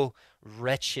 Oh,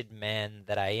 wretched man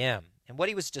that I am. And what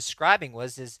he was describing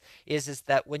is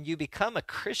that when you become a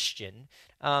Christian,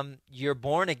 you're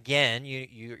born again.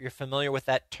 You're familiar with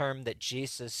that term that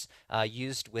Jesus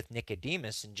used with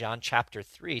Nicodemus in John chapter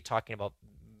 3, talking about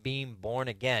being born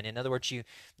again. In other words,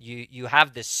 you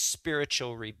have this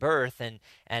spiritual rebirth,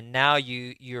 and now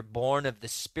you're born of the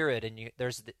Spirit, and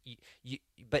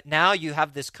but now you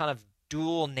have this kind of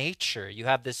dual nature. You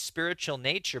have this spiritual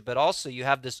nature, but also you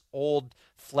have this old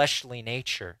fleshly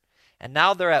nature. And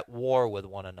now they're at war with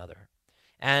one another.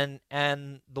 And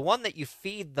the one that you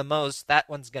feed the most, that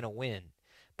one's going to win.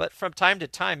 But from time to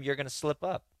time, you're going to slip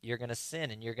up. You're going to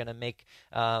sin, and you're going to make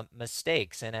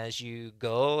mistakes. And as you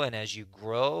go, and as you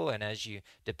grow, and as you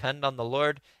depend on the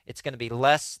Lord, it's going to be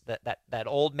less, that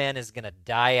old man is going to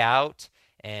die out,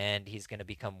 and he's going to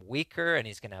become weaker, and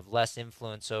he's going to have less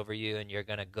influence over you, and you're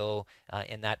going to go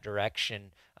in that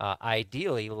direction,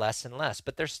 ideally less and less.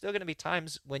 But there's still going to be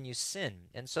times when you sin.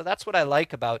 And so that's what I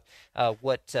like about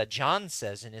what John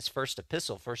says in his first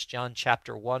epistle, 1 John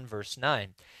chapter 1, verse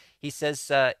 9. He says,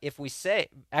 if we say,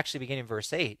 actually beginning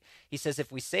verse 8, he says,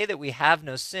 if we say that we have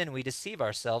no sin, we deceive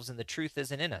ourselves, and the truth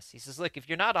isn't in us. He says, look, if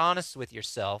you're not honest with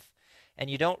yourself,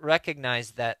 and you don't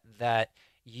recognize that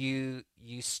you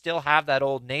still have that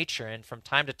old nature, and from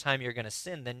time to time you're going to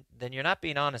sin, then you're not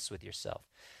being honest with yourself.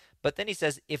 But then he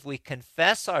says, if we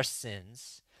confess our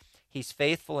sins, he's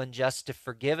faithful and just to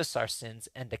forgive us our sins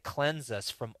and to cleanse us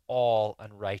from all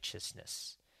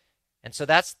unrighteousness. And so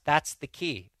that's the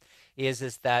key,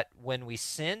 is that when we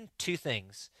sin, two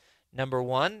things. Number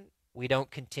one, we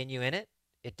don't continue in it.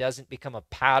 It doesn't become a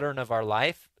pattern of our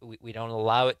life. We don't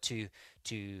allow it to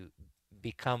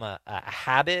become a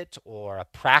habit or a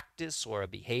practice or a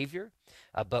behavior,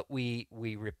 but we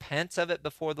repent of it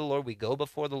before the Lord. We go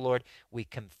before the Lord, we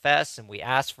confess, and we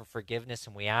ask for forgiveness,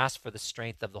 and we ask for the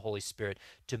strength of the Holy Spirit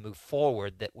to move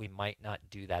forward, that we might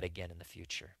not do that again in the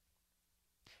future.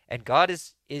 And God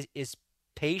is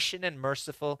patient and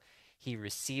merciful. He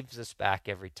receives us back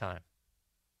every time.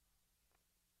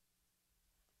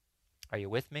 Are you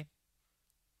with me?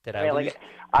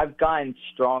 I've gotten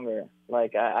stronger.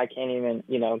 Like, I can't even,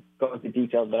 go into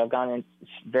details, but I've gotten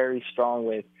very strong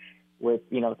with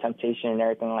temptation and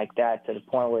everything like that, to the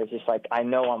point where it's just like, I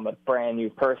know I'm a brand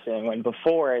new person, when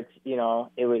before it's,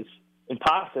 it was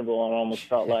impossible, and almost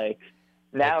felt like.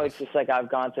 Now it's just like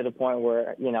I've gone to the point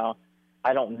where,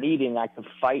 I don't need it, and I can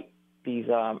fight these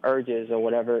urges or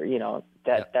whatever,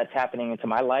 that's happening into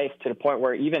my life, to the point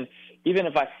where even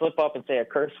if I slip up and say a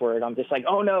curse word, I'm just like,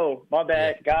 oh no, my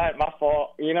bad, God, my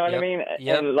fault. You know what I mean?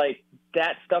 Yep. And like,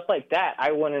 that stuff like that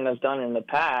I wouldn't have done in the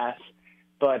past,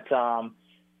 but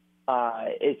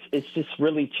it's just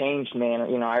really changed, man.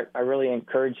 You know, I really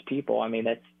encourage people. I mean,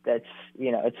 that's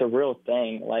you know, it's a real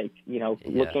thing. Like, you know,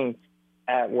 looking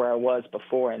at where I was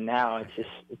before and now,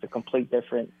 it's a complete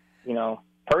different, you know,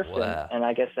 person. Wow. And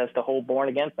I guess that's the whole born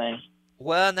again thing.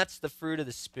 Well, and that's the fruit of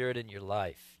the Spirit in your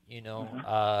life. You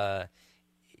know,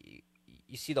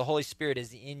 you see the Holy Spirit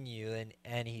is in you,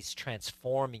 and He's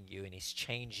transforming you, and He's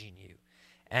changing you.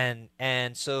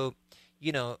 And so,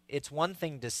 you know, it's one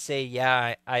thing to say,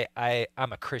 yeah,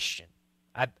 I'm a Christian.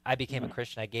 I became a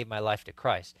Christian. I gave my life to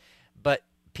Christ. But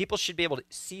people should be able to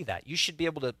see that. You should be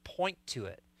able to point to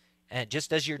it, and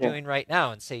just as you're doing right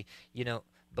now, and say, you know,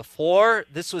 before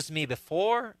this was me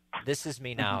before, this is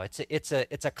me now. It's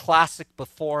a classic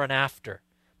before and after.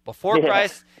 Before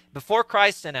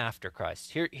Christ and after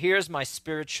Christ. Here's my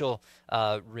spiritual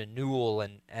renewal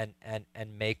and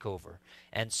makeover.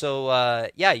 And so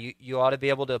you ought to be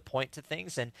able to point to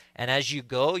things, and as you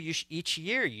go, each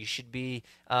year you should be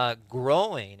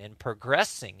growing and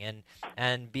progressing,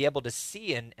 and be able to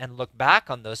see and look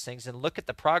back on those things and look at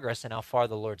the progress and how far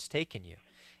the Lord's taken you.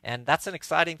 And that's an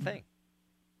exciting thing.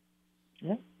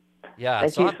 Yeah. Yeah.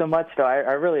 Thank you so much, though.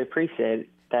 I really appreciate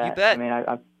that. You bet. I mean,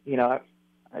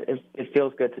 it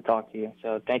feels good to talk to you.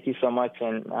 So thank you so much,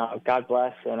 and God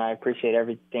bless, and I appreciate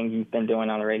everything you've been doing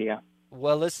on the radio.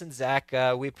 Well, listen, Zach,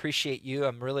 we appreciate you.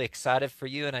 I'm really excited for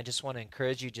you, and I just want to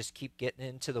encourage you, just keep getting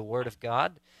into the Word of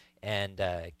God, and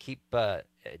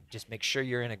just make sure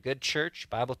you're in a good church,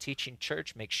 Bible teaching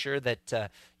church. Make sure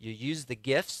that you use the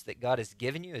gifts that God has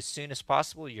given you as soon as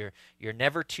possible. You're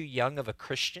never too young of a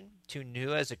Christian, too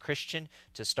new as a Christian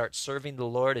to start serving the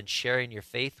Lord and sharing your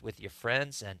faith with your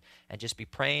friends, and just be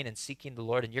praying and seeking the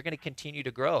Lord. And you're going to continue to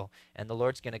grow, and the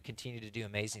Lord's going to continue to do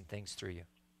amazing things through you.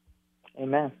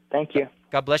 Amen. Thank you.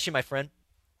 God bless you, my friend.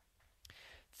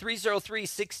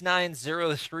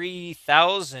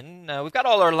 303-690-3000. We've got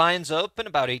all our lines open.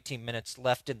 About 18 minutes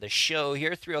left in the show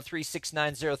here.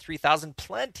 303-690-3000.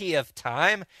 Plenty of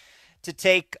time to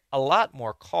take a lot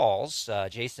more calls.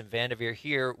 Jason Vanderveer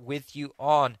here with you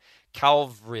on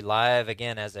Calvary Live.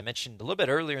 Again, as I mentioned a little bit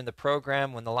earlier in the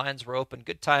program when the lines were open,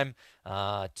 good time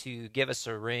to give us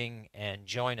a ring and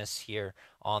join us here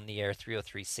on the air,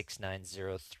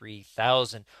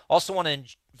 303-690-3000. Also want to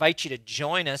invite you to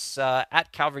join us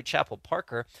at Calvary Chapel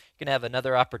Parker. You're going to have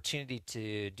another opportunity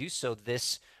to do so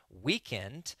this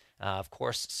weekend. Of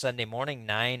course, Sunday morning,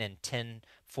 9 and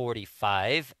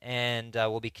 10:45, and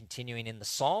we'll be continuing in the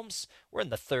Psalms. We're in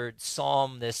the third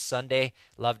Psalm this Sunday.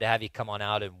 Love to have you come on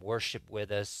out and worship with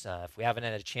us. If we haven't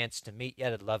had a chance to meet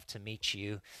yet, I'd love to meet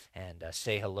you and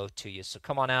say hello to you. So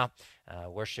come on out,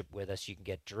 worship with us. You can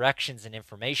get directions and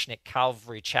information at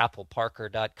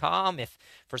calvarychapelparker.com. If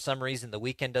for some reason the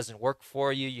weekend doesn't work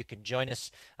for you, you can join us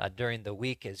during the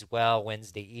week as well,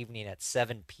 Wednesday evening at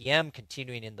 7 p.m.,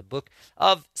 continuing in the book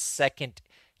of 2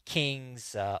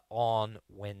 Kings on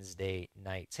Wednesday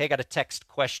nights. Hey, I got a text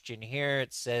question here.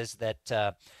 It says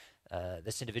that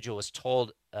this individual was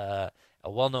told, a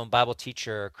well-known Bible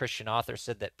teacher or Christian author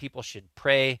said that people should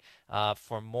pray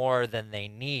for more than they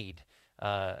need.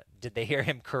 Did they hear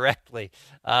him correctly?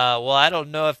 Well, I don't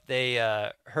know if they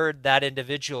heard that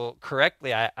individual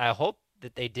correctly. I hope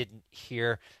that they didn't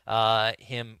hear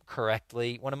him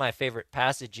correctly. One of my favorite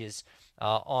passages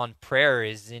on prayer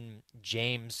is in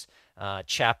James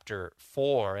chapter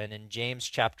 4. And in James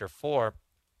chapter 4,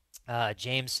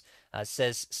 James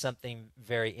says something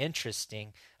very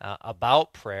interesting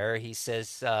about prayer. He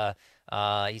says, you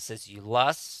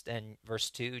lust, and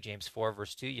verse 2, James 4,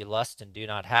 verse 2, you lust and do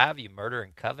not have, you murder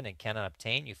and covet and cannot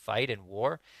obtain, you fight and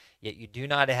war, yet you do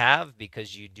not have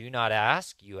because you do not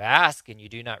ask. You ask and you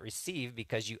do not receive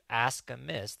because you ask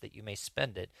amiss that you may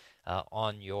spend it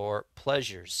on your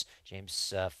pleasures.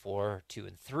 James 4, 2,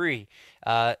 and 3.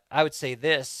 I would say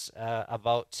this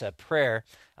about prayer.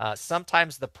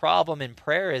 Sometimes the problem in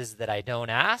prayer is that I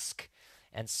don't ask,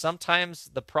 and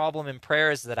sometimes the problem in prayer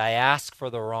is that I ask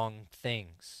for the wrong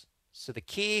things. So the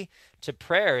key to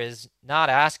prayer is not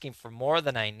asking for more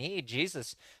than I need.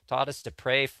 Jesus taught us to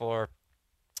pray for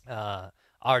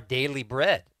our daily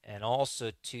bread, and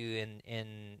also to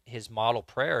in his model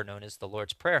prayer known as the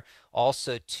Lord's Prayer,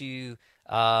 also to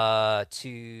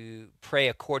pray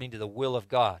according to the will of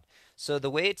God. So the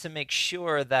way to make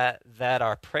sure that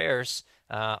our prayers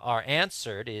are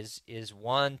answered is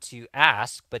one, to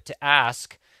ask, but to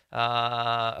ask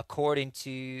according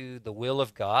to the will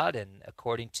of God and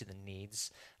according to the needs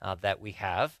that we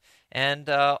have, and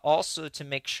also to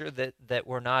make sure that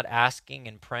we're not asking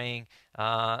and praying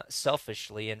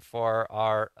selfishly and for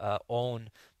our own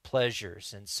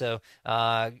pleasures. And so,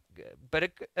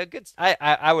 but a good,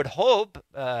 I would hope,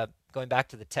 going back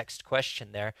to the text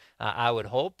question there, I would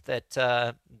hope that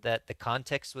that the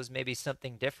context was maybe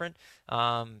something different,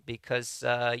 because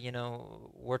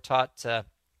we're taught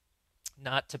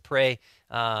not to pray,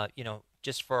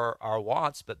 just for our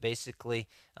wants, but basically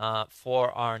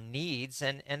for our needs.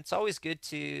 And it's always good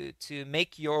to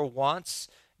make your wants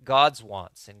God's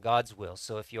wants and God's will.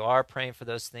 So if you are praying for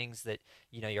those things that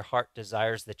your heart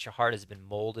desires, that your heart has been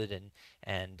molded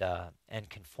and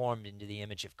conformed into the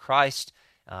image of Christ,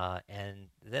 and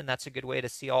then that's a good way to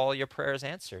see all your prayers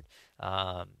answered.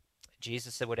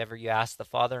 Jesus said, "Whatever you ask the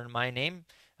Father in my name,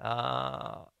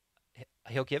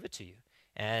 He'll give it to you."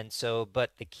 And so,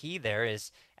 but the key there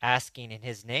is asking in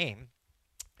His name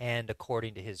and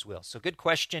according to His will. So good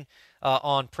question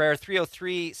on prayer.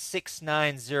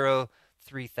 303-690-3000.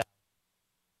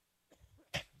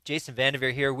 Jason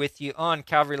Vanderveer here with you on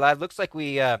Calvary Live. Looks like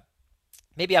we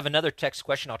maybe have another text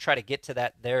question. I'll try to get to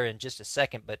that there in just a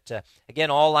second. But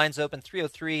again, all lines open,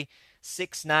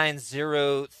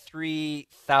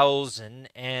 303-690-3000.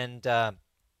 And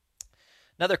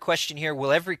another question here,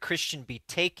 will every Christian be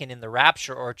taken in the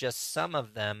rapture or just some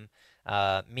of them,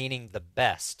 meaning the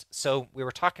best? So we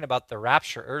were talking about the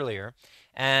rapture earlier,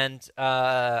 and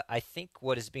I think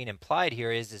what is being implied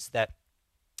here is that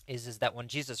when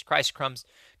Jesus Christ comes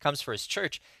for His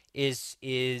church, is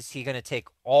He going to take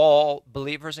all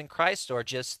believers in Christ or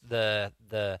just the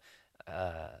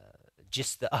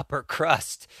upper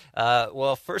crust?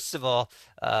 Well, first of all,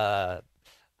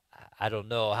 I don't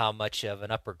know how much of an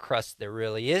upper crust there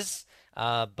really is,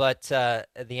 but the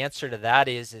answer to that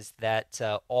is that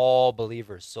all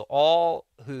believers, so all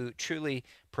who truly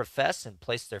profess and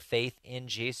place their faith in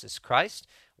Jesus Christ,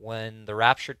 when the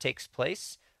rapture takes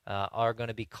place, are going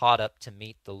to be caught up to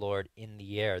meet the Lord in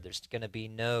the air. There's going to be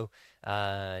no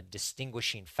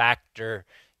distinguishing factor.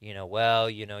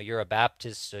 You're a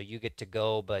Baptist, so you get to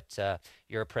go, but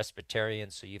you're a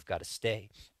Presbyterian, so you've got to stay.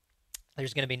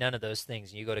 There's going to be none of those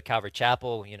things. You go to Calvary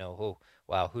Chapel, who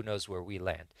knows where we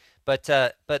land. But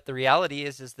the reality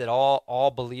is that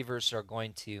all believers are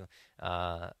going to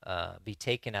be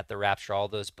taken at the rapture, all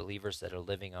those believers that are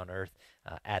living on earth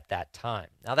at that time.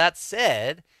 Now, that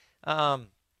said,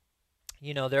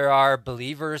 there are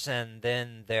believers and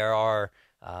then there are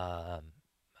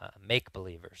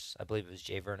make-believers. I believe it was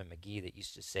J. Vernon McGee that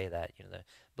used to say that, the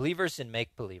believers and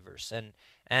make-believers.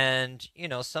 And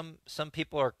some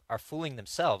people are fooling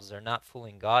themselves. They're not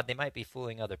fooling God. They might be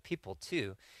fooling other people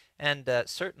too. And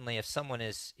certainly if someone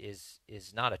is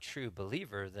not a true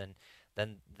believer, then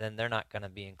they're not going to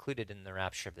be included in the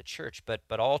rapture of the church.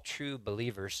 But all true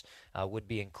believers would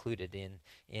be included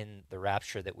in the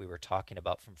rapture that we were talking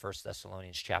about from 1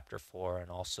 Thessalonians chapter 4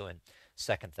 and also in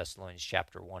 2 Thessalonians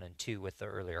chapter 1 and 2 with the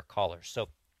earlier callers. So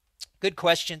good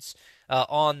questions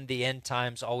on the end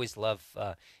times. Always love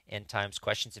end times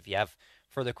questions. If you have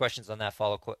further questions on that,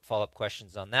 follow-up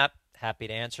questions on that, happy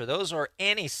to answer those, or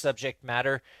any subject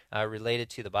matter related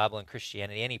to the Bible and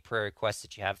Christianity, any prayer requests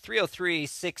that you have.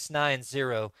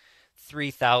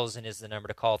 303-690-3000 is the number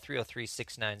to call,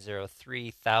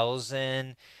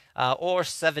 303-690-3000, or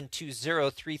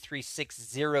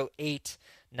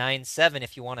 720-336-0897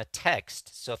 if you want to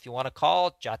text. So if you want to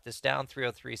call, jot this down,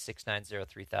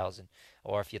 303-690-3000.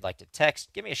 Or if you'd like to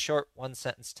text, give me a short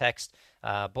one-sentence text.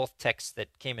 Both texts that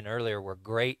came in earlier were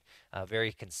great,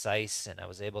 very concise, and I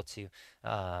was able to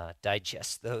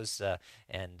digest those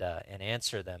and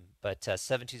answer them. But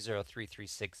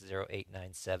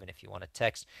 720-336-0897 if you want to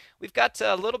text. We've got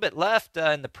a little bit left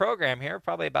in the program here,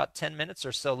 probably about 10 minutes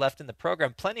or so left in the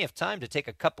program. Plenty of time to take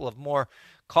a couple of more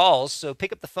calls. So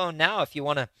pick up the phone now if you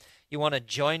want to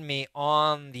join me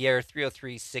on the air,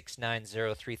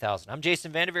 303-690-3000. I'm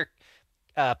Jason Vanderveer,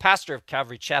 pastor of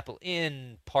Calvary Chapel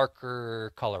in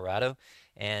Parker, Colorado.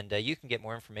 And you can get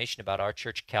more information about our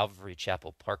church,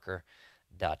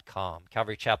 calvarychapelparker.com.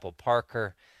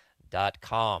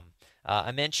 calvarychapelparker.com.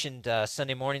 I mentioned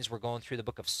Sunday mornings we're going through the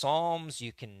book of Psalms.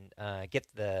 You can get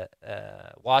the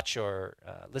watch or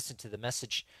listen to the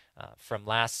message from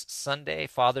last Sunday,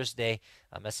 Father's Day,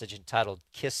 a message entitled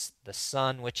Kiss the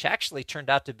Son, which actually turned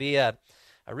out to be a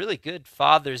really good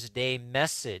Father's Day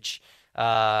message,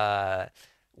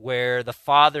 where the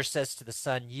Father says to the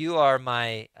Son, "You are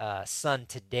my son,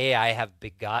 today I have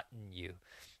begotten you."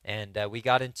 And we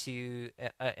got into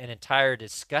an entire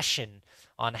discussion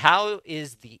on how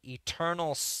is the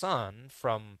eternal Son,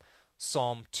 from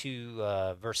Psalm 2,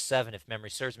 verse 7, if memory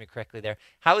serves me correctly there,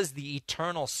 how is the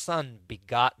eternal Son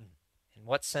begotten? In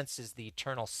what sense is the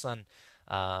eternal Son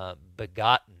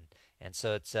begotten? And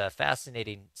so it's a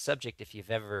fascinating subject if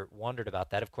you've ever wondered about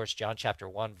that. Of course, John chapter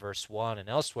 1, verse 1 and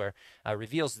elsewhere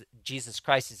reveals that Jesus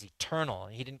Christ is eternal.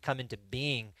 He didn't come into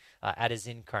being at his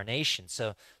incarnation.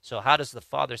 So how does the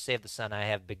Father say of the Son, I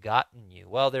have begotten you?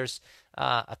 Well, there's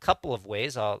a couple of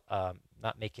ways. I'll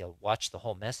not make you watch the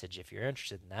whole message if you're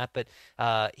interested in that, but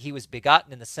he was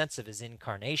begotten in the sense of his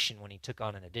incarnation when he took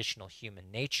on an additional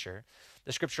human nature.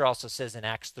 The scripture also says in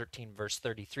Acts 13, verse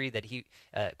 33, that he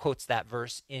quotes that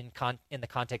verse in the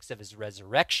context of his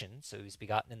resurrection. So he was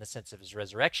begotten in the sense of his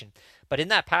resurrection. But in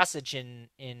that passage in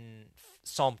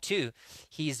Psalm 2,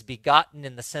 he's begotten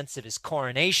in the sense of his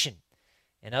coronation.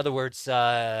 In other words,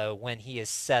 when he is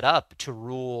set up to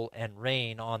rule and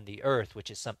reign on the earth, which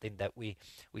is something that we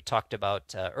talked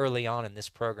about early on in this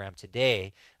program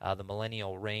today, the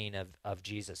millennial reign of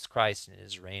Jesus Christ and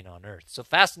his reign on earth. So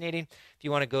fascinating. If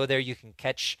you want to go there, you can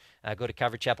go to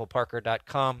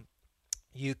CalvaryChapelParker.com.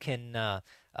 You can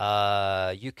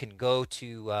go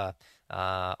to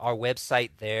our website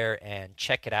there and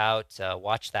check it out,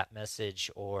 watch that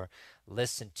message or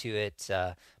listen to it.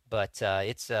 But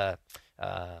it's a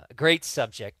great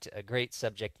subject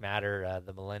matter,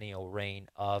 the millennial reign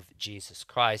of Jesus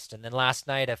Christ. And then last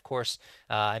night, of course,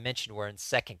 I mentioned we're in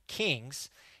 2 Kings,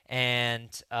 and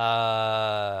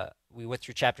we went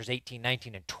through chapters 18,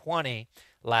 19, and 20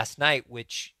 last night,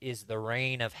 which is the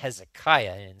reign of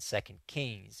Hezekiah in 2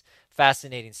 Kings.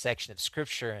 Fascinating section of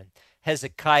Scripture. And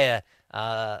Hezekiah,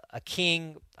 a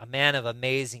king, a man of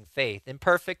amazing faith,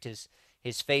 imperfect.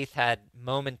 His faith had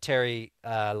momentary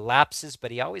lapses,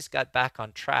 but he always got back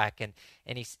on track. And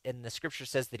the scripture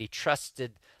says that he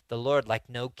trusted the Lord like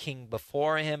no king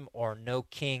before him or no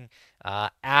king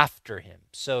after him.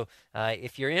 So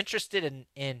if you're interested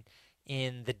in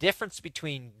the difference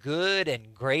between good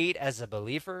and great as a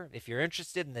believer, if you're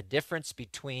interested in the difference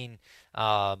between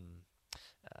having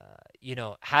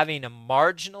a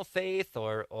marginal faith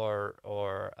or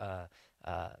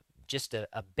just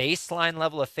a baseline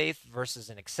level of faith versus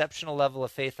an exceptional level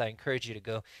of faith, I encourage you to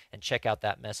go and check out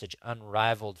that message,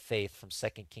 Unrivaled Faith, from 2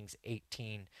 Kings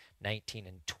 18, 19,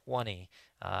 and 20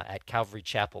 at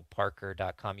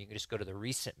CalvaryChapelParker.com. You can just go to the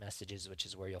recent messages, which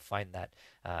is where you'll find that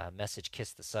message,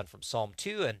 Kiss the Son, from Psalm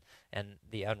 2 and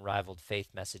the Unrivaled Faith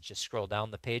message. Just scroll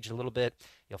down the page a little bit.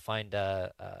 You'll find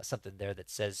something there that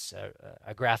says,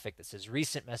 a graphic that says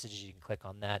recent messages. You can click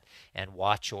on that and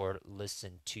watch or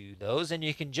listen to those. And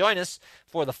you can join us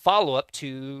for the follow-up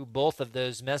to both of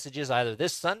those messages, either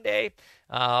this Sunday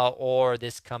or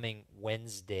this coming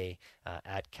Wednesday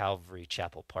at Calvary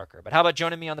Chapel Parker. But how about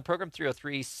joining me on the program,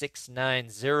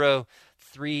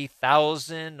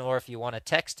 303-690-3000, or if you want to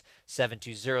text,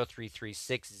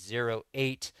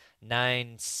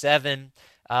 720-336-0897.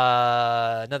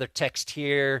 Another text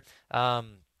here.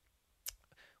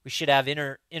 We should have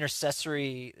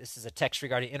intercessory. This is a text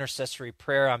regarding intercessory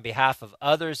prayer on behalf of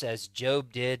others, as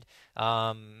Job did.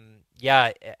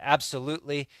 Yeah,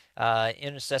 absolutely.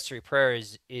 Intercessory prayer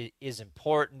is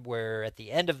important. Where at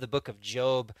the end of the book of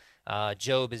Job,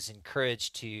 Job is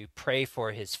encouraged to pray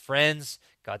for his friends.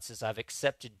 God says, "I've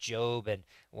accepted Job," and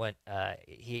when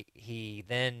he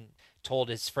then told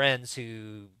his friends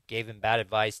who gave him bad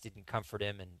advice, didn't comfort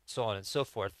him, and so on and so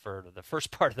forth for the first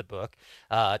part of the book,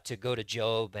 to go to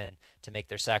Job and to make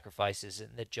their sacrifices,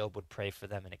 and that Job would pray for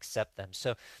them and accept them.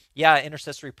 So, yeah,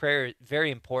 intercessory prayer, very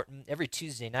important. Every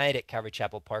Tuesday night at Calvary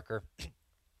Chapel Parker,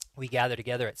 we gather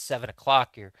together at 7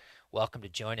 o'clock. You're welcome to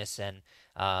join us, and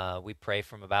we pray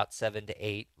from about 7 to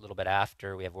 8, a little bit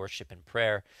after. We have worship and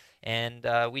prayer, and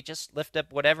we just lift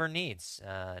up whatever needs.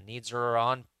 Needs are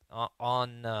on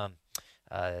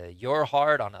your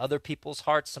heart, on other people's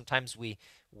hearts. Sometimes we'll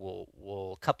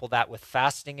couple that with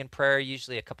fasting and prayer,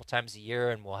 usually a couple times a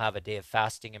year, and we'll have a day of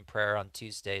fasting and prayer on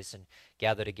Tuesdays and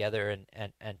gather together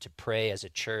and to pray as a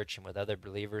church and with other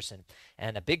believers.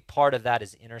 And a big part of that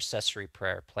is intercessory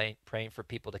prayer, praying for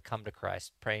people to come to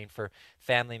Christ, praying for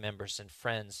family members and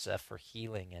friends for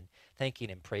healing, and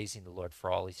thanking and praising the Lord for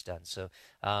all he's done. So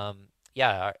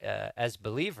as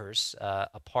believers,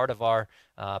 a part of our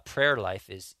prayer life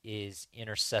is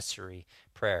intercessory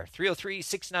prayer.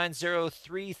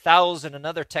 303-690-3000.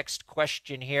 Another text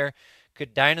question here.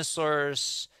 Could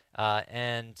dinosaurs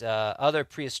and other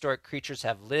prehistoric creatures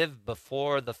have lived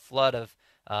before the flood of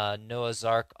Noah's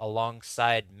Ark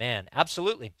alongside man?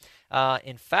 Absolutely.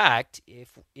 In fact,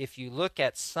 if you look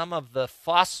at some of the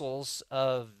fossils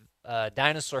of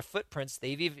dinosaur footprints,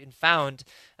 they've even found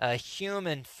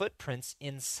human footprints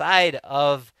inside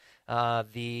of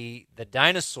the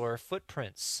dinosaur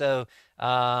footprints. So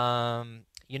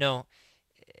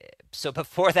so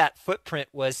before that footprint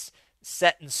was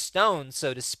set in stone,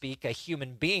 so to speak. A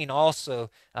human being also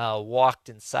walked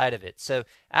inside of it. So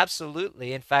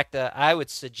absolutely. In fact, I would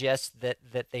suggest that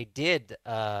they did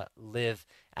live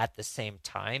at the same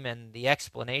time. And the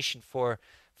explanation for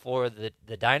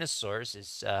the dinosaurs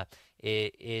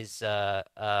is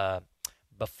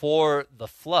before the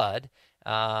flood,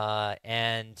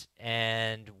 and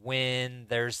when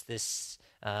there's this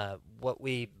what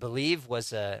we believe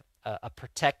was a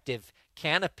protective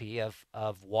canopy of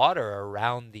water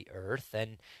around the earth,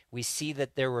 and we see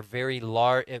that there were very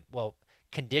large,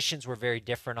 conditions were very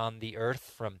different on the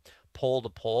earth from pole to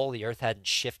pole. The earth hadn't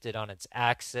shifted on its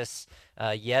axis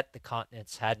yet. The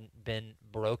continents hadn't been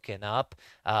broken up.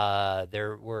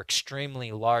 There were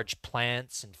extremely large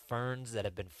plants and ferns that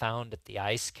have been found at the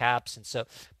ice caps. And so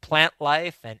plant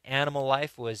life and animal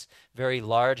life was very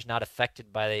large, not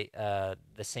affected by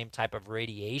the same type of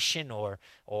radiation or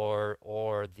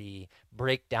the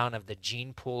breakdown of the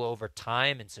gene pool over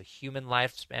time. And so human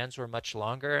lifespans were much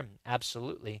longer. And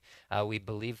absolutely, we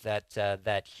believe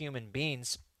that human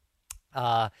beings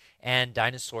and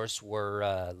dinosaurs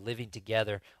were living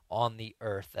together on the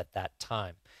earth at that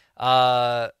time.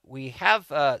 We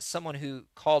have someone who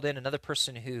called in, another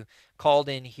person who called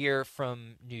in here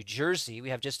from New Jersey. We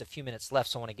have just a few minutes left,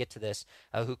 so I want to get to this,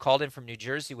 who called in from New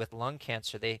Jersey with lung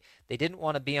cancer. They didn't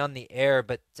want to be on the air,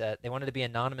 but they wanted to be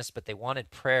anonymous, but they wanted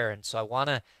prayer. And so I want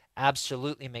to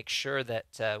absolutely make sure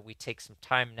that we take some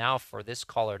time now for this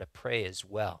caller to pray as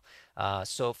well.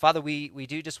 So, Father, we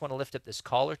do just want to lift up this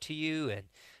caller to you, and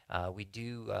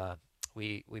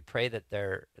we pray that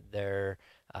they're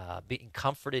being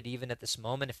comforted even at this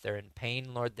moment. If they're in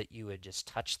pain, Lord, that you would just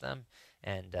touch them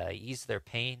and ease their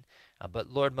pain.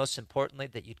 But, Lord, most importantly,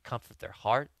 that you'd comfort their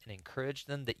heart and encourage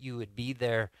them, that you would be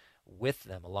there with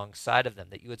them, alongside of them,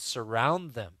 that you would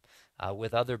surround them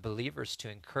with other believers to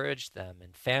encourage them,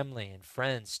 and family and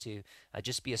friends to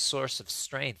just be a source of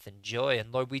strength and joy.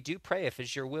 And Lord, we do pray, if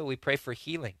it's your will, we pray for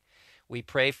healing. We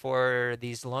pray for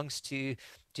these lungs to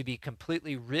be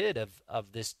completely rid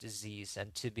of this disease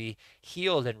and to be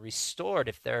healed and restored.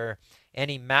 If there are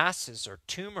any masses or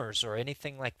tumors or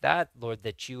anything like that, Lord,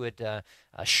 that you would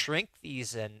shrink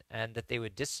these and that they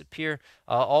would disappear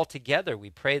altogether. We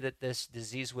pray that this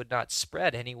disease would not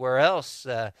spread anywhere else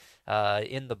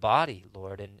in the body,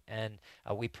 Lord. And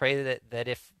we pray that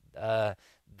if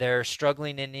they're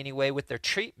struggling in any way with their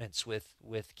treatments,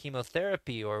 with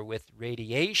chemotherapy or with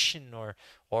radiation or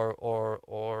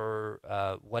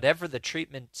whatever the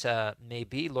treatment may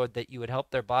be, Lord, that you would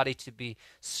help their body to be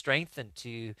strengthened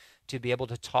to be able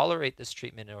to tolerate this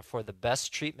treatment, or for the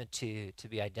best treatment to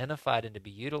be identified and to be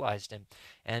utilized.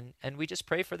 And we just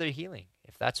pray for their healing,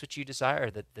 if that's what you desire,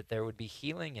 that there would be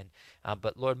healing. And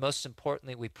but Lord, most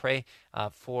importantly, we pray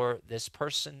for this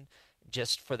person,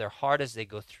 just for their heart as they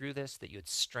go through this, that you would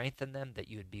strengthen them, that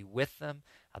you would be with them,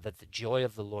 that the joy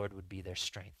of the Lord would be their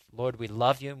strength. Lord, we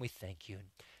love you and we thank you. In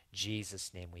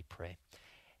Jesus' name we pray.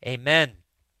 Amen.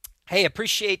 Hey,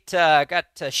 appreciate, got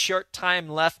a short time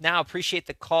left now. Appreciate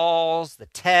the calls, the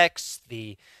texts,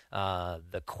 the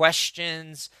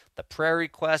questions, the prayer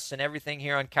requests, and everything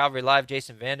here on Calvary Live.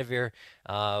 Jason Vandeveer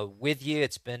with you.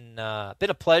 It's been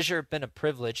a pleasure, been a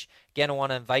privilege. Again, I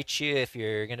want to invite you, if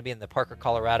you're going to be in the Parker,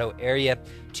 Colorado area,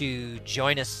 to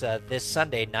join us this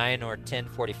Sunday, 9 or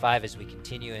 10:45, as we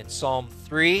continue in Psalm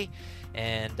 3.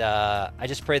 And I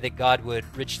just pray that God would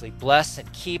richly bless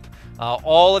and keep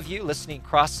all of you listening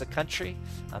across the country.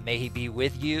 May he be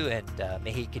with you, and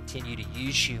may he continue to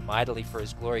use you mightily for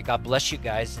his glory. God bless you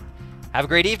guys, and have a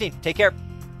great evening. Take care.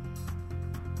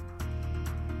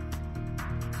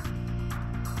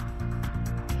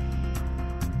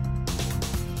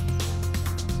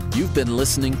 You've been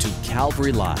listening to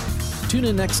Calvary Live. Tune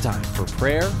in next time for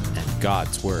prayer and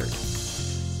God's Word.